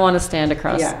 Yeah. I don't want to stand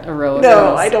across a row of hurdles.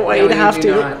 No, I don't want you to have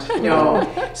to.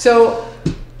 No. So,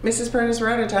 Mrs. Burns,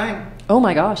 we're out of time. Oh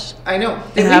my gosh. I know.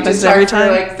 It happens every time.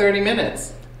 For like 30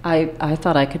 minutes. I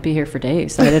thought I could be here for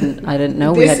days. I didn't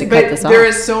know we had to cut this off. There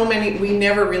is so many. We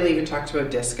never really even talked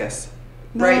about discus,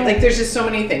 right? Like there's just so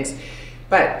many things.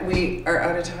 But we are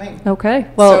out of time. Okay.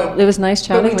 Well, it was nice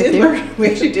chatting with you.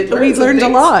 We actually did learn We learned a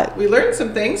lot. We learned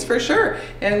some things for sure.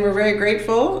 And we're very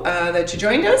grateful that you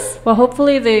joined us. Well,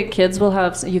 hopefully the kids will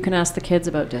have, you can ask the kids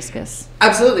about discus.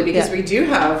 Absolutely, because we do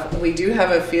have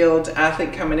a field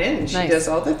athlete coming in. She does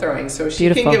all the throwing. So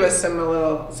she can give us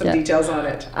some details on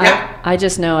it. I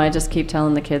just keep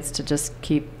telling the kids to just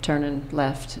keep turning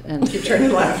left. And keep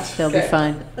turning left. They'll be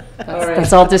fine.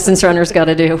 That's all distance runners got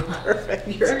to do. Perfect.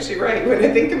 You're actually right. When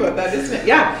I think about that, isn't it?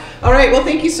 Yeah. All right. Well,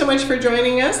 thank you so much for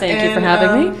joining us. Thank you for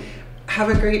having me. have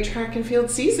a great track and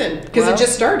field season because Well, it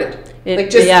just started.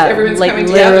 Yeah, everyone's like coming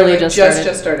literally together.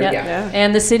 Just started. Yep. Yeah.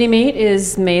 And the city meet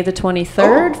is May the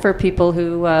 23rd for people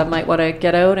who might want to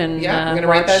get out and Yeah, I'm going to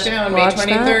write that down. May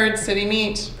 23rd, city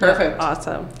meet. Perfect.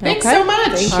 Awesome. Thanks Okay. so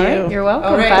much. Thank All you. right, you're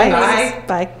welcome. All right,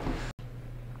 Bye.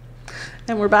 Bye.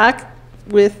 And we're back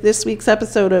with this week's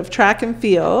episode of Track and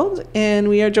Field, and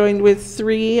we are joined with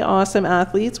 3 awesome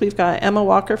athletes. We've got Emma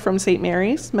Walker from St.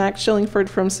 Mary's, Max Shillingford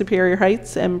from Superior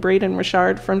Heights, and Braden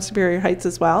Richard from Superior Heights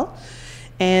as well.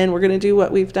 And we're going to do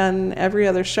what we've done every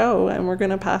other show, and we're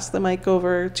going to pass the mic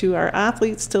over to our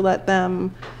athletes to let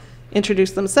them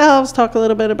introduce themselves, talk a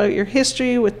little bit about your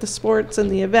history with the sports and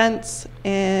the events,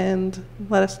 and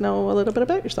let us know a little bit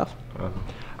about yourself.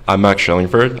 I'm Max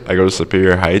Shillingford. I go to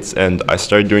Superior Heights, and I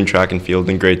started doing track and field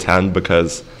in grade 10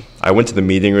 because I went to the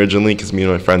meeting originally because me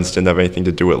and my friends didn't have anything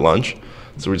to do at lunch.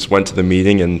 So we just went to the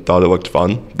meeting and thought it looked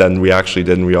fun. Then we actually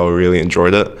did, and we all really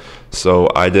enjoyed it. So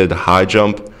I did high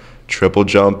jump, triple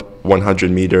jump,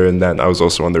 100 meter, and then I was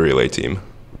also on the relay team.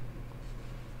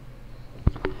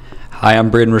 Hi, I'm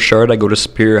Braden Richard. I go to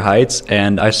Superior Heights,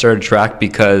 and I started track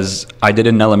because I did it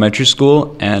in elementary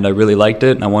school, and I really liked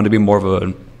it, and I wanted to be more of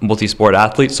a multi-sport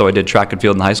athlete, so I did track and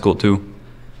field in high school too.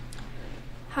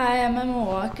 Hi, I'm Emma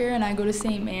Walker, and I go to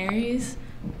St. Mary's.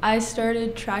 I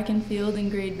started track and field in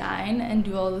grade 9 and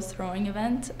do all the throwing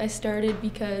events. I started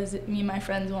because me and my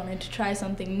friends wanted to try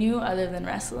something new other than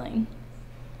wrestling.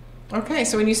 Okay,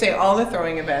 so when you say all the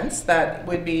throwing events, that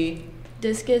would be...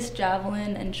 Discus,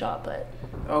 javelin, and shot put.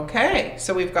 Okay,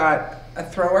 so we've got a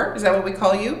thrower. Is that what we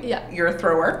call you? Yeah. You're a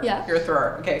thrower? Yeah. You're a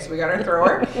thrower. Okay, so we got our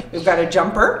thrower. We've got a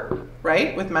jumper,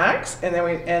 right, with Max,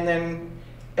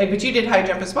 but you did high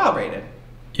jump as well, Braden.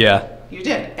 Yeah. You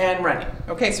did, and running.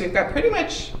 Okay, so we've got pretty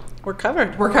much... We're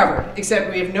covered. We're covered,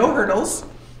 except we have no hurdles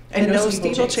and no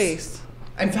steeplechase.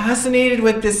 I'm fascinated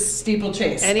with this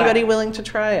steeplechase. Anybody willing to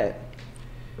try it?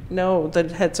 No, the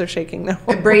heads are shaking no.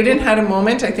 Braden had a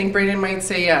moment. I think Braden might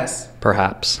say yes.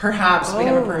 Perhaps. Perhaps. We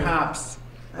have a Oh. perhaps.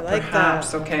 I like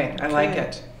Perhaps. that. Okay, I like Okay.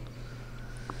 it.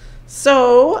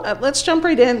 So let's jump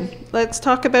right in. Let's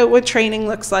talk about what training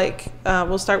looks like.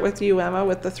 We'll start with you, Emma,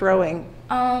 with the throwing.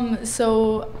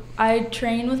 So I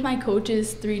train with my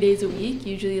coaches 3 days a week,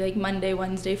 usually like Monday,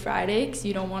 Wednesday, Friday, because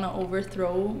you don't want to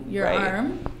overthrow your Right.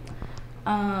 arm.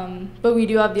 But we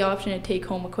do have the option to take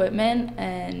home equipment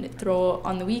and throw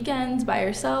on the weekends by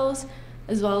ourselves,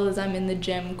 as well as I'm in the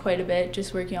gym quite a bit,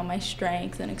 just working on my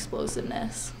strength and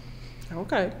explosiveness.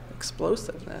 Okay.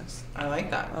 Explosiveness. I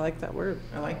like that. I like that word.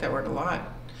 I like that word a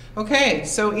lot. Okay,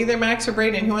 so either Max or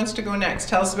Braden, who wants to go next?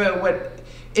 Tell us about what,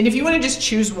 and if you want to just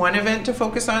choose one event to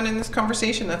focus on in this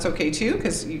conversation, that's okay too,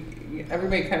 because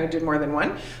everybody kind of did more than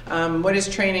one. What does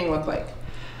training look like?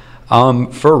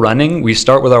 For running, we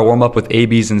start with our warm-up with A,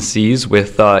 B's, and C's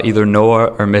with either Noah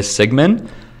or Miss Sigmund.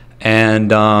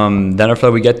 And then after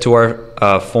that, we get to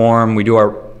our form. We do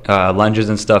our lunges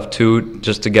and stuff too,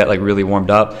 just to get like really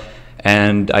warmed up.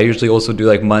 And I usually also do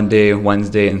like Monday,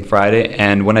 Wednesday, and Friday.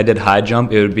 And when I did high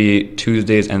jump, it would be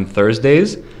Tuesdays and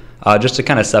Thursdays, just to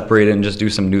kind of separate it and just do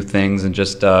some new things and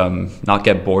just not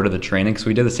get bored of the training. Because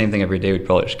we did the same thing every day, we'd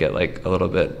probably just get like a little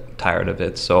bit tired of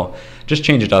it. So just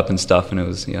change it up and stuff, and it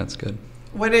was, yeah, it's good.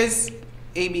 What is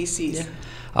ABCs?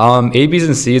 A, B's,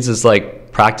 and C's is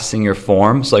like practicing your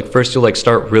form. So like first you'll like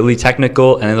start really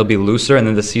technical, and then it'll be looser, and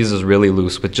then the C's is really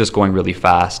loose with just going really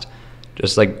fast.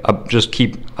 Just like just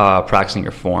keep practicing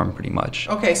your form pretty much.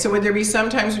 Okay, so would there be some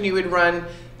times when you would run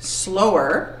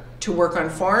slower to work on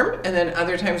form, and then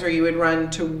other times where you would run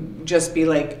to just be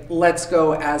like, let's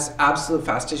go as absolute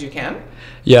fast as you can?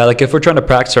 Yeah, like if we're trying to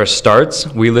practice our starts,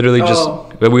 we literally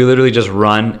just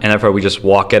run, and after we just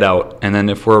walk it out. And then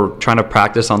if we're trying to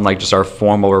practice on like just our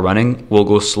form while we're running, we'll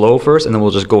go slow first, and then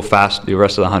we'll just go fast the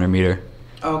rest of the 100 meter.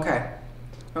 Okay.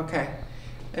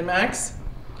 And Max?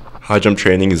 High jump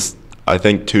training is, I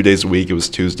think, 2 days a week. It was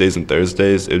Tuesdays and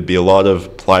Thursdays. It would be a lot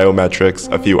of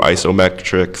plyometrics, a few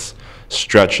isometrics,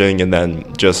 stretching, and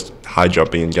then just high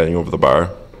jumping and getting over the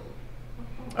bar.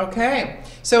 Okay,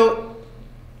 so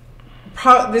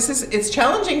it's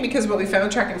challenging because what we found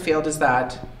with track and field is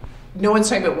that no one's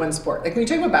talking about one sport. Like when we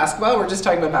talk about basketball, we're just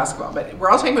talking about basketball, but we're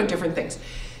all talking about different things.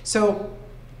 So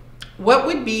what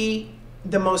would be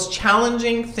the most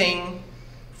challenging thing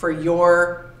for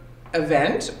your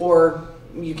event, or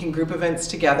you can group events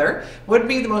together? What would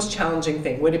be the most challenging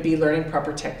thing? Would it be learning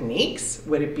proper techniques?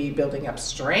 Would it be building up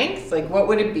strength? Like what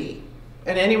would it be?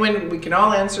 And anyone, we can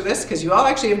all answer this because you all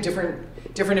actually have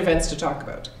different events to talk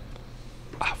about.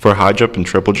 For high jump and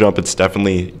triple jump, it's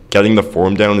definitely getting the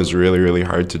form down is really, really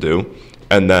hard to do.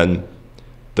 And then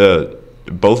the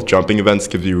both jumping events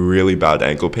give you really bad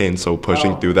ankle pain, so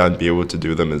pushing through that and be able to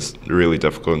do them is really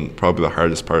difficult and probably the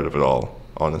hardest part of it all,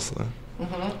 honestly.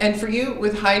 And for you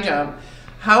with high jump,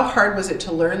 how hard was it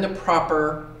to learn the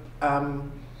proper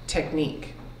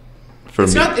technique? For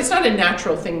it's me, not a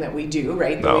natural thing that we do,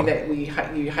 right? The No. way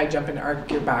that you high jump and arc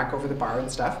your back over the bar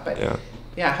and stuff. But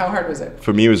yeah, how hard was it?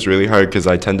 for me, it was really hard because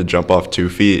I tend to jump off 2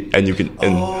 feet, and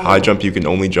in high jump you can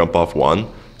only jump off 1,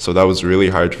 so that was really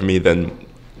hard for me. Then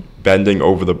bending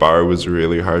over the bar was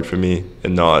really hard for me,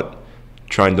 and not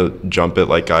trying to jump it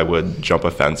like I would jump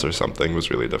a fence or something was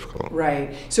really difficult.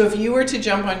 Right. So if you were to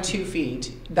jump on 2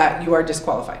 feet, that you are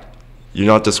disqualified. You're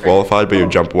not disqualified, but your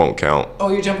jump won't count. Oh,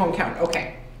 your jump won't count.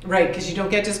 Okay. Right, because you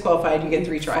don't get disqualified, you get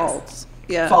 3 tries. Faults.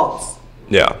 Yeah. Faults.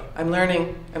 Yeah. I'm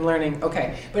learning.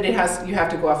 Okay. But you have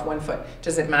to go off 1 foot.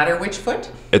 Does it matter which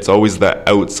foot? It's always the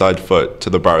outside foot to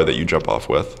the bar that you jump off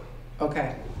with.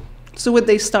 Okay. So would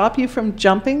they stop you from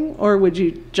jumping, or would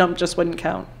you jump just wouldn't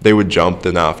count? They would jump,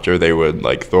 then after they would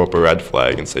like throw up a red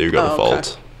flag and say you got a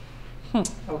fault.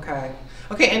 Okay.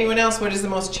 Okay, anyone else? What is the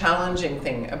most challenging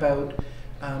thing about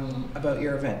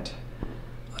your event?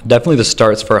 Definitely the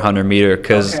starts for 100 meter,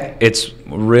 because it's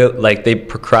real, like they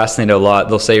procrastinate a lot.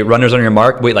 They'll say runners on your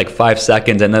mark, wait like 5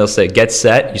 seconds, and then they'll say get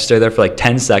set. You stay there for like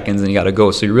 10 seconds and you got to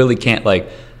go. So you really can't like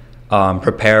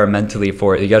prepare mentally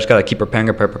for it. You just got to keep preparing.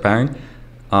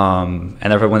 And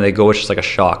therefore when they go, it's just like a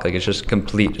shock. Like it's just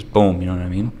complete, just boom, you know what I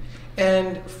mean?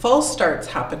 And false starts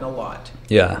happen a lot.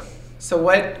 Yeah. So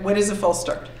what is a false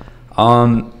start?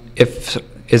 If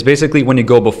it's basically when you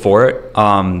go before it,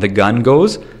 the gun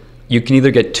goes, you can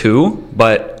either get 2,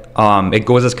 but it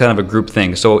goes as kind of a group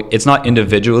thing. So it's not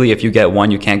individually. If you get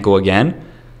 1, you can't go again.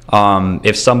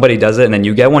 If somebody does it and then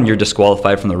you get 1, you're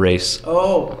disqualified from the race.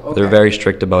 Oh, okay. They're very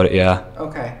strict about it, yeah.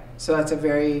 Okay. So that's a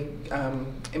very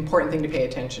important thing to pay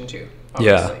attention to,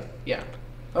 obviously. Yeah.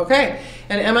 Okay.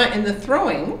 And Emma, in the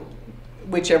throwing,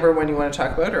 whichever one you want to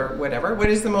talk about or whatever, what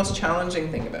is the most challenging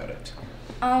thing about it?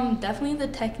 Definitely the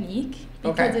technique,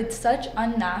 because it's such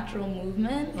unnatural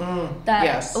movement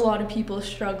that a lot of people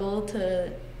struggle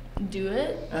to do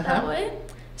it that way.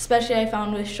 Especially I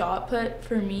found with shot put,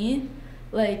 for me,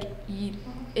 like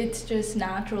it's just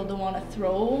natural to want to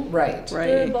throw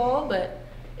the ball, but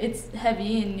it's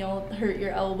heavy and you'll hurt your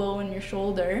elbow and your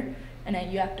shoulder, and then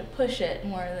you have to push it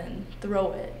more than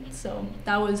throw it. So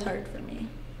that was hard for me.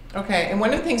 Okay, and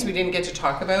one of the things we didn't get to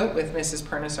talk about with Mrs.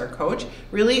 Pernis, our coach,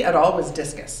 really at all was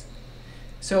discus.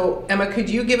 So Emma, could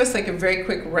you give us like a very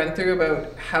quick run through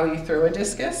about how you throw a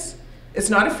discus? It's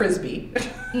not a frisbee.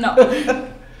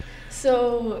 No.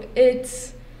 So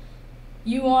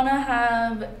you want to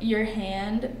have your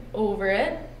hand over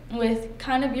it with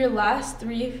kind of your last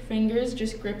 3 fingers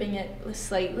just gripping it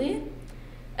slightly,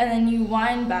 and then you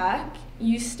wind back.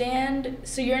 You stand,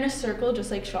 so you're in a circle just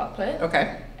like shot put.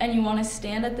 Okay. And you want to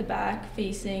stand at the back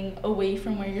facing away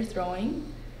from where you're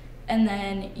throwing, and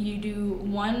then you do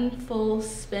 1 full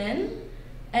spin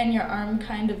and your arm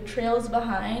kind of trails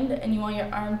behind, and you want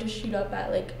your arm to shoot up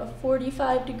at like a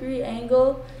 45-degree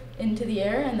angle into the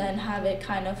air, and then have it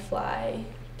kind of fly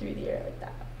through the air like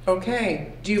that.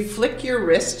 Okay. Do you flick your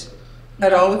wrist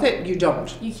at all with it? You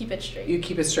don't. You keep it straight. You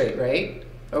keep it straight, right?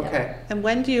 Okay. And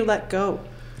when do you let go?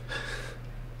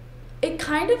 It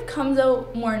kind of comes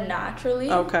out more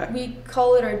naturally. Okay. We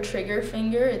call it our trigger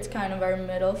finger. It's kind of our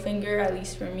middle finger, at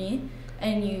least for me.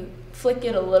 And you flick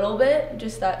it a little bit,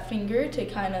 just that finger, to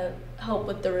kind of help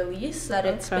with the release, that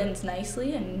it spins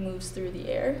nicely and moves through the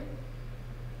air.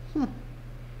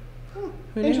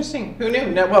 Interesting. Who knew?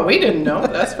 No, well, we didn't know,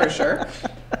 that's for sure.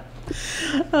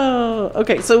 Oh,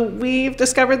 okay. So we've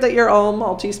discovered that you're all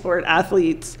multi-sport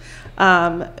athletes.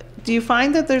 Do you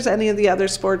find that there's any of the other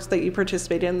sports that you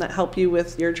participate in that help you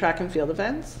with your track and field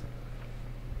events?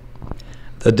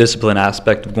 The discipline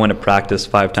aspect of going to practice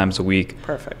 5 times a week.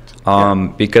 Perfect.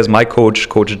 Because my coach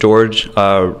George,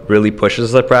 really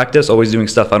pushes the practice, always doing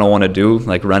stuff I don't want to do,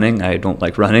 like running. I don't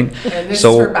like running. And this is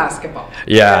for basketball.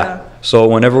 Yeah. So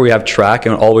whenever we have track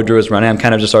and all we do is running, I'm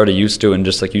kind of just already used to it and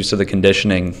just like used to the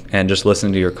conditioning and just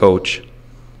listening to your coach.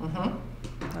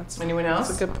 Anyone else?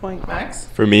 That's a good point. Max?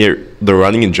 For me, the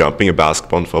running and jumping of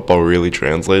basketball and football really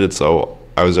translated, so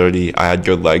I had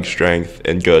good leg strength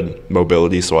and good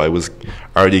mobility, so I was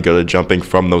already good at jumping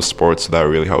from those sports, so that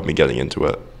really helped me getting into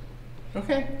it.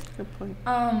 Okay. Good point.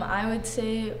 I would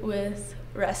say with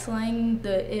wrestling,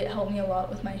 it helped me a lot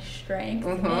with my strength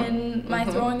in my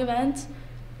throwing events,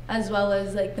 as well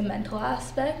as like the mental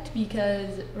aspect,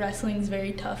 because wrestling is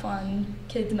very tough on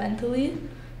kids mentally.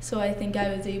 So I think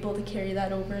I was able to carry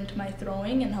that over into my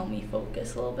throwing and help me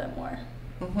focus a little bit more.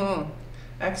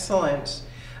 Excellent.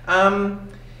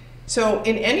 So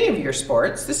in any of your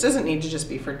sports, this doesn't need to just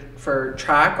be for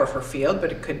track or for field,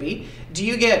 but it could be. Do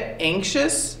you get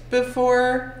anxious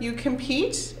before you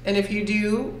compete? And if you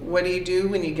do, what do you do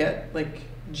when you get like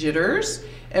jitters?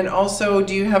 And also,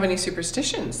 do you have any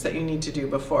superstitions that you need to do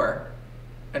before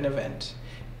an event?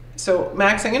 So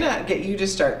Max, I'm gonna get you to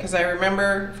start, because I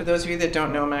remember, for those of you that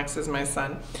don't know, Max is my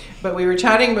son, but we were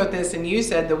chatting about this and you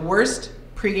said the worst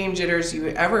pregame jitters you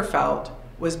ever felt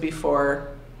was before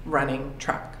running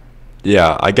track.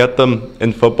 Yeah, I get them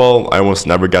in football. I almost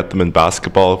never get them in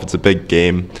basketball. If it's a big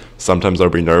game, sometimes I'll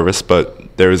be nervous,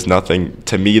 but there is nothing,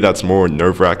 to me, that's more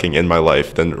nerve-wracking in my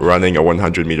life than running a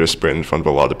 100-meter sprint in front of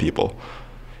a lot of people.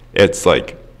 It's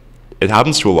like, it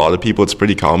happens to a lot of people. It's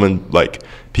pretty common, like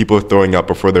people throwing up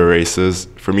before their races.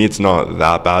 For me, it's not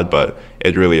that bad, but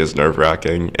it really is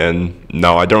nerve-wracking. And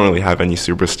no, I don't really have any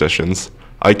superstitions.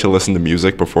 I like to listen to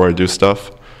music before I do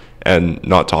stuff and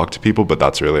not talk to people, but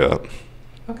that's really it.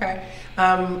 Okay.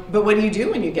 But what do you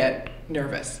do when you get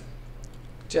nervous?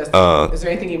 Just is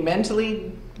there anything you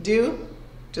mentally do?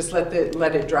 Just let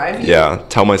it drive you? Yeah,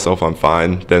 tell myself I'm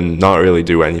fine, then not really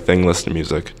do anything, listen to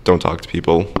music, don't talk to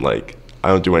people. Like, I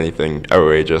don't do anything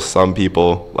outrageous. Some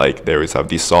people, like, they always have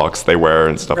these socks they wear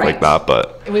and stuff like that,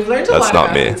 but and we've learned a that's lot not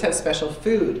of me. athletes have special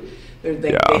food.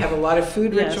 They have a lot of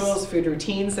food rituals, food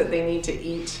routines that they need to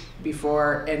eat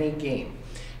before any game.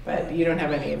 But you don't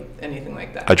have anything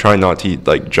like that. I try not to eat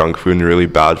like junk food and really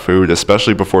bad food,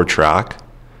 especially before track.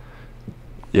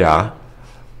 Yeah,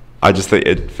 I just think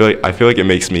I feel like it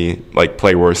makes me like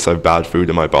play worse to have bad food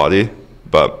in my body.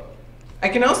 But I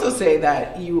can also say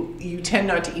that you tend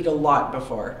not to eat a lot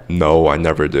before. No, I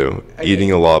never do. Okay.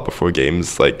 Eating a lot before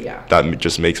games, like that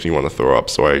just makes me want to throw up.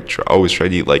 So I always try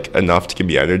to eat like enough to give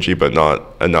me energy, but not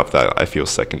enough that I feel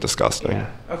sick and disgusting.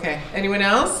 Yeah. Okay. Anyone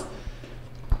else?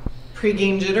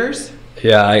 Pre-game jitters?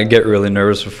 Yeah, I get really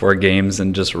nervous before games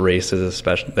and just races,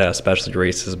 especially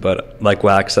races. But like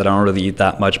Wax said, I don't really eat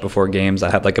that much before games.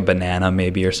 I have like a banana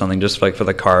maybe or something, just like for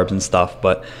the carbs and stuff.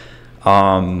 But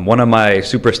one of my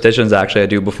superstitions actually I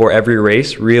do before every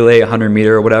race, relay,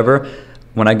 100-meter or whatever,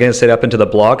 when I get set up into the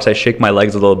blocks, I shake my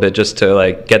legs a little bit just to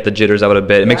like get the jitters out a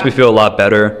bit. It makes me feel a lot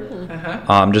better.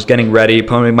 Just getting ready,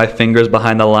 putting my fingers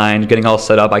behind the line, getting all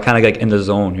set up. I kind of like in the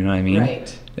zone, you know what I mean?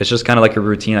 Right. It's just kind of like a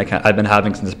routine I've been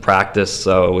having since practice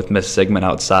with Miss Sigmund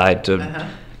outside to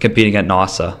competing at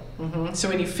NASA. So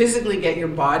when you physically get your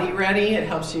body ready, it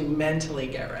helps you mentally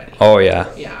get ready. Oh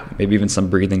yeah. Yeah. Maybe even some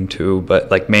breathing too,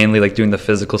 but like mainly like doing the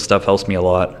physical stuff helps me a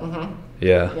lot.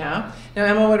 Yeah. Yeah. Now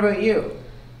Emma, what about you?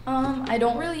 I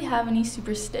don't really have any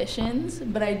superstitions,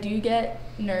 but I do get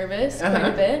nervous quite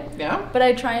a bit. Yeah. But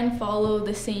I try and follow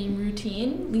the same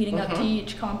routine leading up to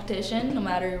each competition, no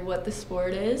matter what the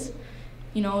sport is.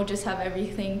 You know, just have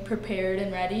everything prepared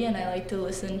and ready, and I like to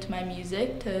listen to my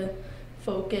music to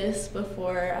focus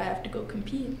before I have to go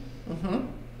compete.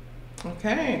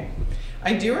 Okay.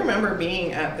 I do remember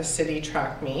being at the city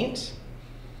track meet.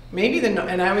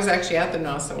 And I was actually at the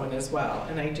NASA one as well.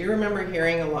 And I do remember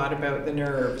hearing a lot about the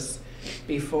nerves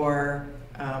before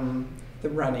the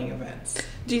running events.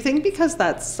 Do you think because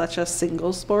that's such a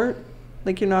single sport,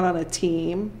 like you're not on a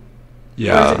team? Or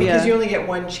is it because you only get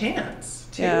one chance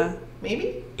too? Yeah.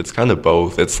 Maybe? It's kind of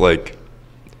both. It's like,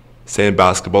 say in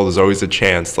basketball, there's always a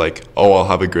chance like, oh, I'll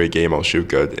have a great game, I'll shoot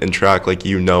good. In track, like,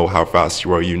 you know how fast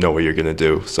you are, you know what you're going to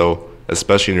do. So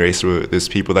especially in races where there's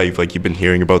people that you've been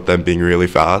hearing about them being really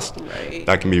fast,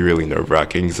 that can be really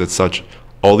nerve-wracking because it's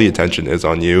all the attention is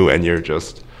on you and you're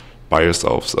just by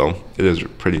yourself. So it is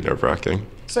pretty nerve-wracking.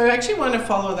 So I actually want to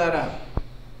follow that up.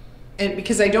 And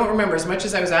because I don't remember, as much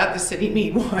as I was at the city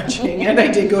meet watching, and I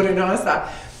did go to NASA.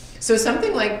 So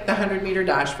something like the 100-meter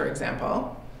dash, for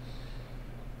example,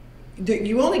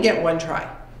 you only get one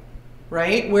try,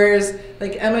 right? Whereas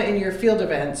like Emma, in your field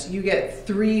events, you get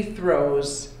 3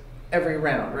 throws every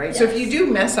round, right? Yes. So if you do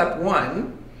mess up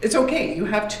one, it's okay. You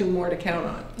have 2 more to count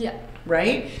on. Yeah.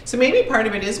 Right? So maybe part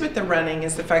of it is with the running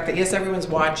is the fact that, yes, everyone's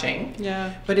watching.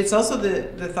 Yeah. But it's also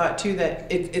the thought, too,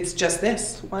 that it's just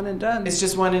this. One and done. It's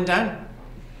just one and done.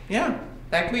 Yeah.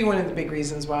 That could be one of the big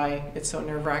reasons why it's so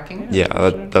nerve-wracking.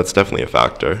 Yeah, that's definitely a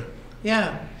factor.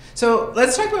 Yeah. So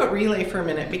let's talk about relay for a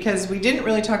minute, because we didn't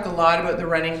really talk a lot about the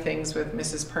running things with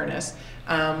Mrs. Pernis.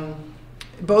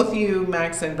 Both you,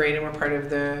 Max, and Braden were part of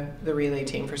the relay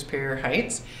team for Superior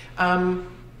Heights. Talk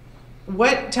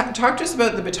to us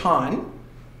about the baton.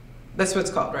 That's what it's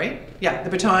called, right? Yeah, the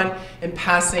baton and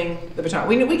passing the baton.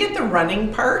 We get the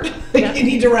running part. You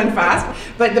need to run fast.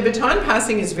 But the baton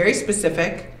passing is very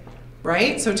specific,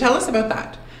 right? So tell us about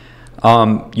that.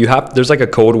 There's like a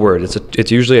code word.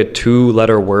 It's usually a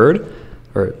 2-letter word,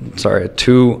 a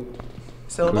 2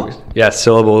 syllable. Yeah,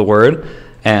 syllable word.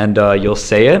 and you'll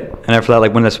say it, and after that,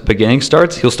 like when the beginning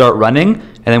starts, he'll start running,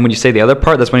 and then when you say the other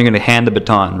part, that's when you're going to hand the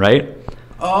baton, right?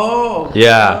 Oh.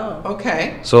 Yeah. Oh,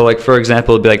 okay. So like for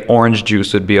example, it'd be like orange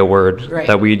juice would be a word Right.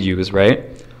 that we'd use, right?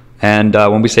 And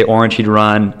when we say orange, he'd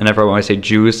run, and when I say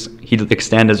juice, he'd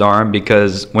extend his arm,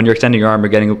 because when you're extending your arm, you're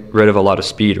getting rid of a lot of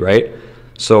speed, right?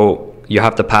 So you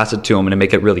have to pass it to him and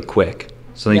make it really quick,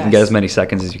 so that you can get Yes. as many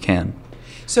seconds as you can.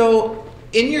 So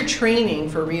in your training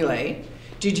for relay,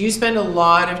 did you spend a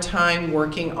lot of time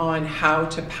working on how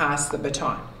to pass the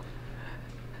baton?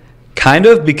 Kind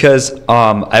of, because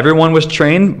everyone was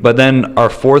trained, but then our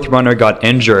fourth runner got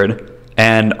injured,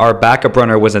 and our backup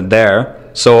runner wasn't there.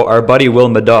 So our buddy Will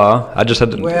Madaw, I just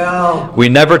had to. Well. We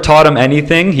never taught him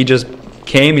anything. He just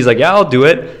came. He's like, "Yeah, I'll do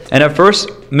it." And at first,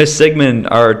 Miss Sigmund,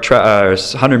 our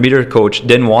 100-meter coach,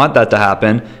 didn't want that to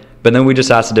happen. But then we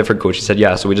just asked a different coach. He said,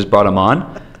 "Yeah." So we just brought him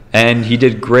on, and he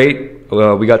did great.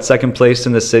 We got second place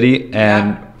in the city,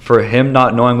 and for him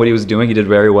not knowing what he was doing, he did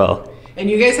very well. And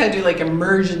you guys had to like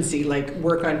emergency like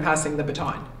work on passing the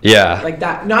baton. Yeah. Like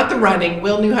that, not the running.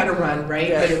 Will knew how to run, right?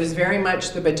 But it was very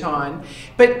much the baton.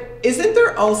 But isn't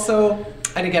there also,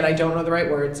 and again, I don't know the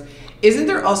right words, isn't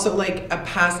there also like a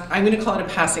pass, I'm going to call it a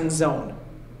passing zone.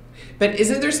 But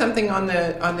isn't there something on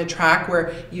the track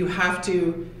where you have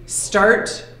to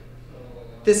start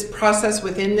this process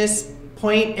within this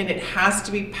point and it has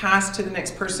to be passed to the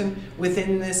next person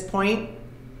within this point?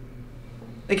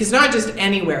 Like it's not just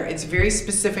anywhere. It's very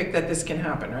specific that this can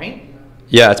happen, right?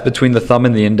 Yeah, it's between the thumb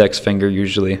and the index finger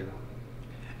usually.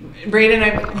 Braden,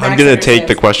 I'm going to take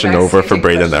the question over for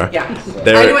Braden there. Yeah.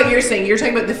 I know what you're saying. You're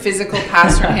talking about the physical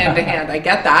pass from hand to hand. I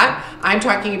get that. I'm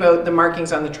talking about the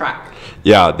markings on the track.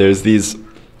 Yeah, there's these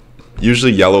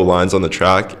usually yellow lines on the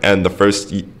track, and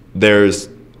there's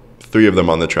 3 of them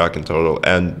on the track in total,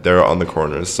 and they're on the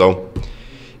corners. So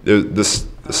the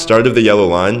start of the yellow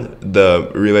line, the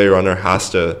relay runner has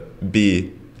to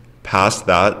be past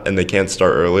that, and they can't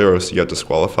start earlier or else you get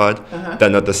disqualified.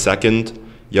 Then at the second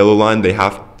yellow line,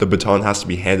 the baton has to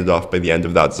be handed off by the end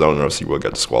of that zone or else you will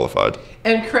get disqualified.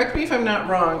 And correct me if I'm not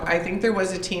wrong, I think there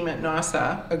was a team at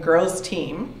NASA, a girls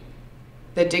team,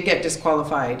 that did get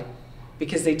disqualified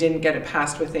because they didn't get it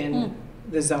passed within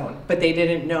the zone, but they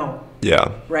didn't know.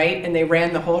 Yeah. Right? And they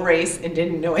ran the whole race and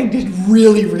didn't know and did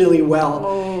really, really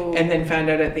well. And then found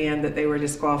out at the end that they were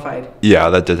disqualified. Yeah,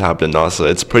 that did happen in NASA.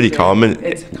 It's pretty common.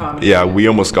 It's common. Yeah, we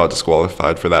almost got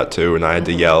disqualified for that too, and I had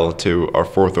to yell to our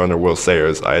fourth runner, Will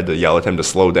Sayers. I had to yell at him to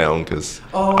slow down because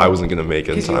I wasn't going to make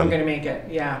it in Because you weren't time. going to make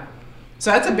it, yeah. So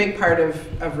that's a big part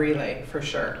of relay, for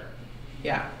sure.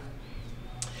 Yeah.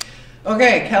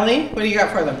 Okay, Kelly, what do you got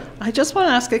for them? I just want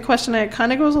to ask a question. It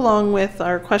kind of goes along with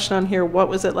our question on here. What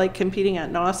was it like competing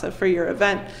at NASA for your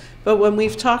event? But when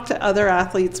we've talked to other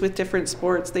athletes with different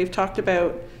sports, they've talked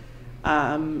about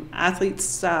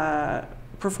athletes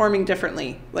performing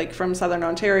differently, like from Southern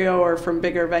Ontario or from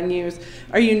bigger venues.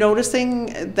 Are you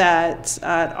noticing that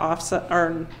at OFSA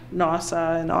or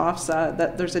NASA and OFSA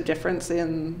that there's a difference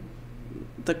in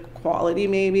the quality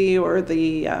maybe or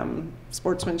the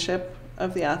sportsmanship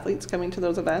of the athletes coming to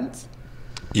those events?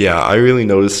 Yeah, I really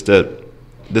noticed that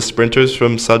the sprinters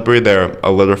from Sudbury, they're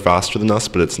a little faster than us,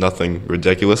 but it's nothing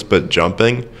ridiculous. But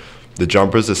jumping, the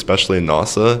jumpers, especially in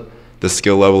NASA, the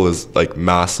skill level is like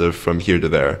massive from here to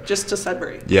there. Just to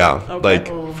Sudbury? Yeah, Okay.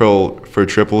 like for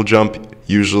triple jump,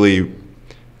 usually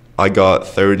I got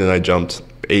third and I jumped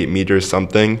 8 meters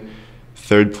something.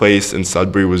 Third place in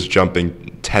Sudbury was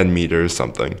jumping 10 meters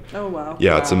something. Oh, wow.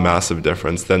 Yeah, it's a massive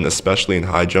difference. Then especially in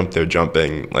high jump, they're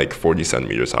jumping like 40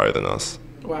 centimeters higher than us.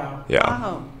 Wow. Yeah.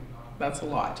 Wow. That's a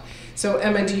lot. So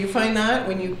Emma, do you find that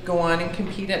when you go on and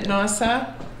compete at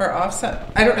NASA or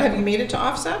OFSA? Have you made it to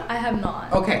OFSA? I have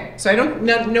not. Okay, so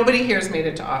nobody here has made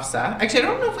it to OFSA. Actually, I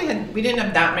don't know if we didn't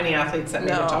have that many athletes that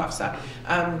made it to OFSA.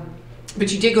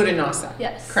 But you did go to NASA.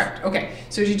 Yes. Correct. Okay.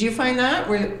 So did you find that?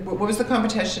 What was the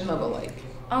competition level like?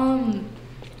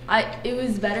 It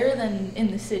was better than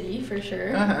in the city for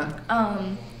sure. Uh-huh.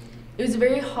 It was a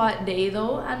very hot day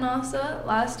though at NASA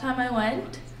last time I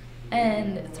went,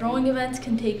 and throwing events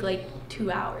can take like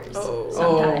 2 hours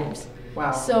sometimes.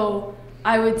 Wow. So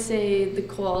I would say the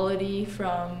quality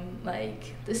from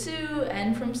like the Sioux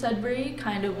and from Sudbury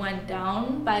kind of went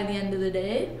down by the end of the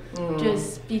day,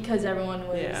 just because everyone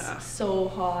was so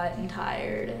hot and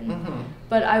tired. And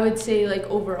but I would say like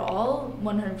overall,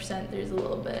 100% there's a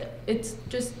little bit. It's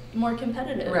just more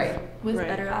competitive, with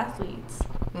better athletes.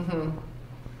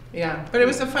 Yeah, but it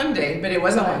was a fun day. But it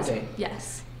was a hot day.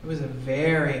 Yes. It was a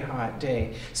very hot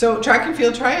day. So track and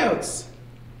field tryouts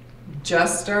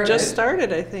just started. Just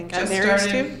started, I think. Just at Mary's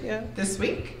started too? Yeah. this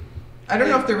week. I don't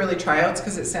know if they're really tryouts,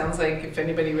 because it sounds like if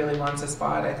anybody really wants a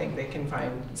spot, I think they can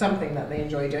find something that they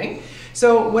enjoy doing.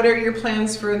 So what are your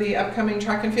plans for the upcoming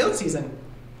track and field season?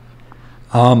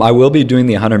 I will be doing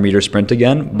the 100-meter sprint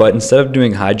again, but instead of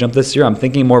doing high jump this year, I'm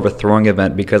thinking more of a throwing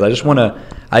event, because I just want to.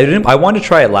 I wanted to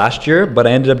try it last year, but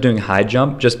I ended up doing high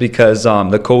jump just because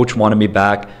the coach wanted me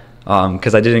back.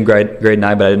 Because I did in grade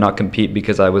 9, but I did not compete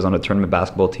because I was on a tournament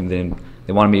basketball team.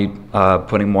 They wanted me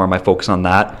putting more of my focus on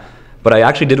that. But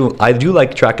I do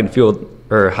like track and field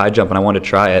or high jump, and I want to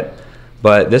try it.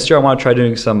 But this year I want to try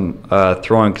doing some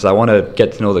throwing, because I want to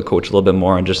get to know the coach a little bit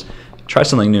more and just try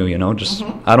something new,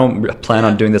 I don't plan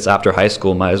on doing this after high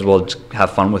school. Might as well just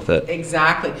have fun with it.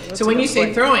 Exactly. So when you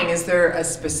say throwing, is there a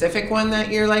specific one that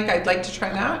you're like, I'd like to try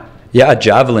that? Yeah,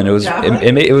 javelin.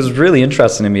 It was really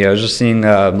interesting to me. I was just seeing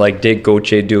like Dave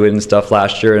Gauthier do it and stuff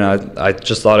last year, and I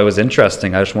just thought it was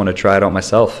interesting. I just want to try it out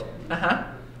myself.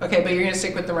 Okay, but you're going to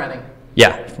stick with the running.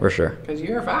 Yeah, for sure. Because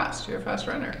you're fast. You're a fast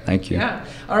runner. Thank you. Yeah.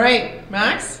 All right,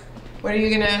 Max.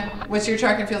 What's your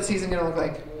track and field season going to look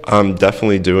like? I'm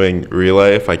definitely doing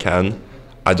relay if I can.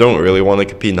 I don't really want to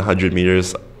compete in 100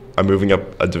 meters. I'm moving up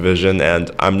a division,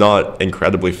 and I'm not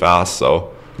incredibly fast,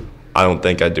 so I don't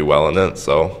think I'd do well in it.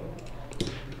 So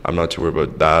I'm not too worried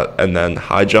about that. And then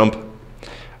high jump.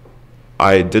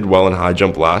 I did well in high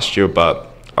jump last year, but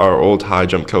our old high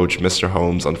jump coach, Mr.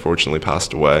 Holmes, unfortunately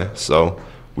passed away. So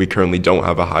we currently don't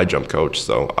have a high jump coach,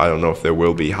 so I don't know if there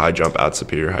will be high jump at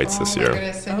Superior Heights this year. Oh my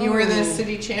goodness! And you were the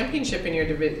city championship in your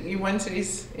division. You won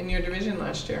cities in your division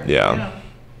last year. Yeah.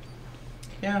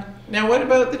 Now, what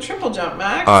about the triple jump,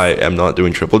 Max? I am not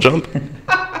doing triple jump,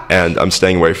 and I'm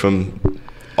staying away from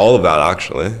all of that.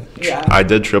 Actually, Yeah. I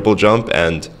did triple jump,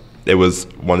 and it was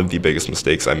one of the biggest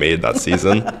mistakes I made that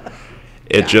season.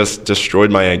 It just destroyed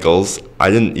my ankles.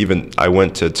 I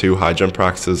went to 2 high jump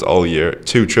practices all year,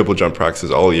 2 triple jump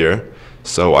practices all year.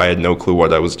 So I had no clue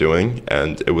what I was doing,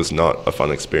 and it was not a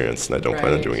fun experience, and I don't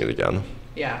plan on doing it again.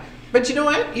 Yeah. But you know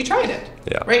what? You tried it.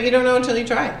 Yeah. Right? You don't know until you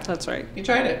try. That's right. You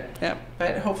tried it. Yeah.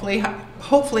 But hopefully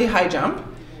high jump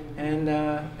and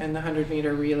the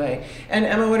 100-meter relay. And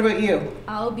Emma, what about you?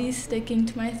 I'll be sticking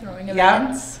to my throwing Yeah.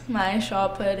 events, my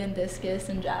shot put and discus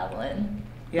and javelin.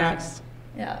 Yeah.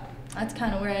 Yeah, that's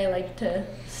kind of where I like to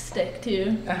stick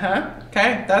to.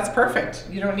 Okay, that's perfect.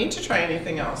 You don't need to try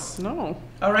anything else. No.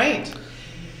 All right.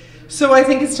 So I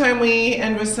think it's time we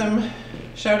end with some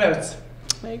shout outs.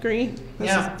 I agree. This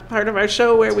Yeah. is part of our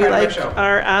show where we part of our like show.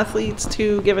 our athletes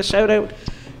to give a shout out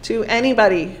to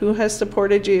anybody who has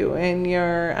supported you in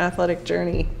your athletic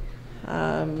journey.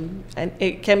 And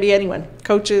it can be anyone,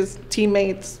 coaches,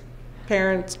 teammates,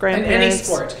 parents, And grandparents. any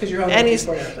sport, because you're all Any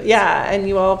sport athletes. Yeah, and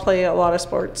you all play a lot of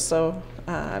sports. So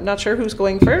I'm not sure who's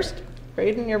going first.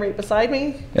 Braden, you're right beside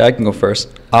me. Yeah, I can go first.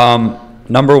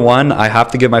 Number one, I have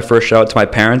to give my first shout out to my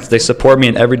parents. They support me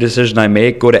in every decision I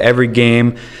make, go to every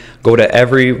game, go to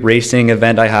every racing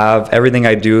event I have, everything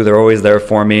I do, they're always there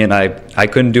for me, and I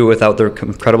couldn't do it without their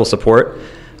incredible support.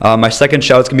 My second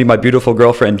shout is going to be my beautiful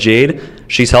girlfriend, Jade.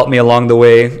 She's helped me along the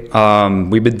way.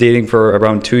 We've been dating for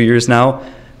around 2 years now,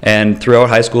 and throughout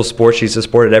high school sports, she's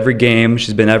supported every game.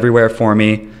 She's been everywhere for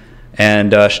me,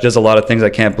 and she does a lot of things I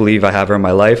can't believe I have her in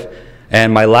my life.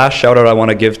 And my last shout out I want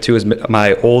to give to is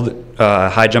my old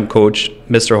high jump coach,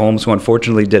 Mr. Holmes, who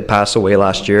unfortunately did pass away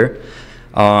last year.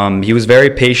 He was very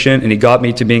patient, and he got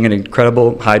me to being an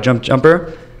incredible high jump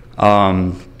jumper.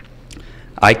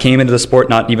 I came into the sport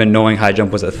not even knowing high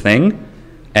jump was a thing,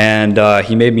 and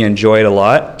he made me enjoy it a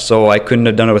lot, so I couldn't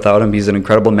have done it without him. He's an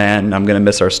incredible man, and I'm going to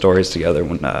miss our stories together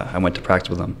when I went to practice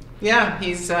with him. Yeah,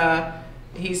 he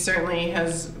certainly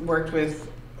has worked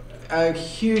with a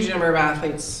huge number of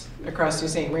athletes across Sault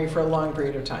Ste. Marie for a long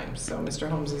period of time, so Mr.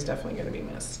 Holmes is definitely going to be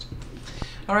missed.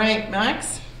 All right,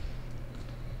 Max?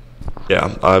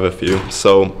 Yeah, I have a few.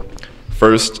 So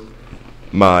first,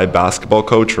 my basketball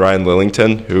coach, Ryan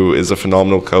Lillington, who is a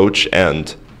phenomenal coach,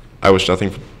 and I wish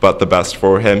nothing but the best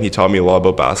for him. He taught me a lot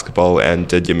about basketball and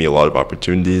did give me a lot of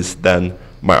opportunities. Then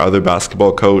my other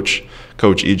basketball coach,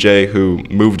 Coach EJ, who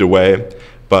moved away,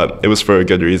 but it was for a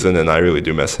good reason, and I really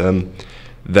do miss him.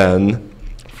 Then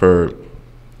for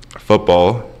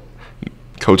football,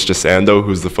 Coach DeSando,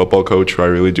 who's the football coach who I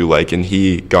really do like, and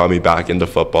he got me back into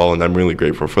football, and I'm really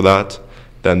grateful for that.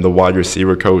 Then the wide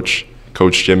receiver coach,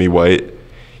 Coach Jimmy White,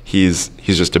 he's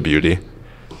just a beauty.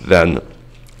 Then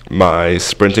my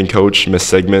sprinting coach, Miss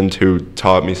Sigmund, who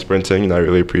taught me sprinting, and I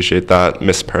really appreciate that.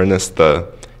 Miss Pernis, the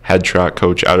head track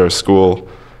coach at our school.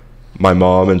 My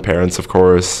mom and parents, of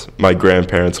course. My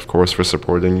grandparents, of course, for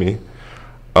supporting me.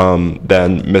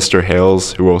 Then Mr.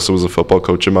 Hales, who also was a football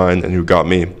coach of mine and who got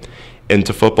me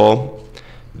into football.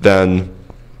 Then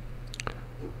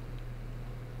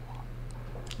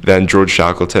then George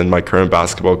Shackleton, my current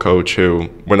basketball coach, who,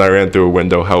 when I ran through a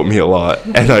window, helped me a lot.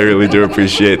 And I really do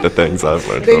appreciate the things I've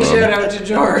learned Big from him. shout out to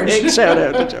George. Big shout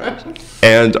out to George.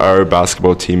 And our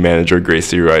basketball team manager,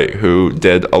 Gracie Wright, who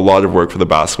did a lot of work for the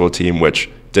basketball team, which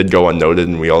did go unnoted,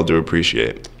 and we all do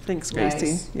appreciate. Thanks,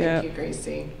 Gracie. Nice. Yeah. Thank you,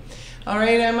 Gracie. All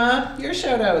right, Emma, your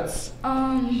shout outs.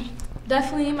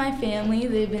 Definitely my family.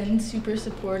 They've been super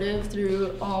supportive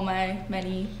through all my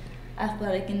many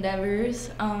athletic endeavors.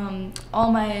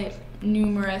 All my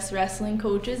numerous wrestling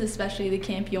coaches, especially the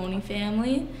Campione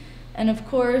family. And of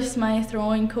course, my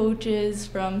throwing coaches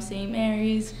from St.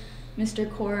 Mary's, Mr.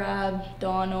 Korab,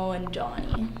 Dono, and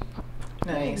Johnny.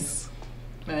 Nice.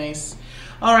 Nice.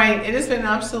 All right, it has been an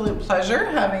absolute pleasure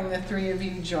having the three of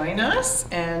you join us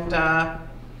and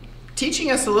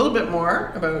teaching us a little bit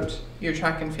more about your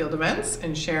track and field events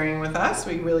and sharing with us.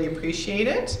 We really appreciate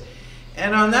it.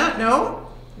 And on that note,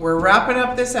 we're wrapping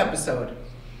up this episode.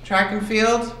 Track and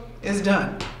field is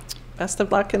done. Best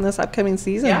of luck in this upcoming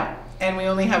season. Yeah, and we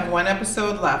only have one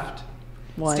episode left.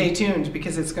 One. Stay tuned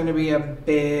because it's going to be a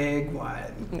big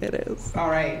one. It is.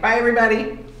 All right. Bye,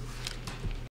 everybody.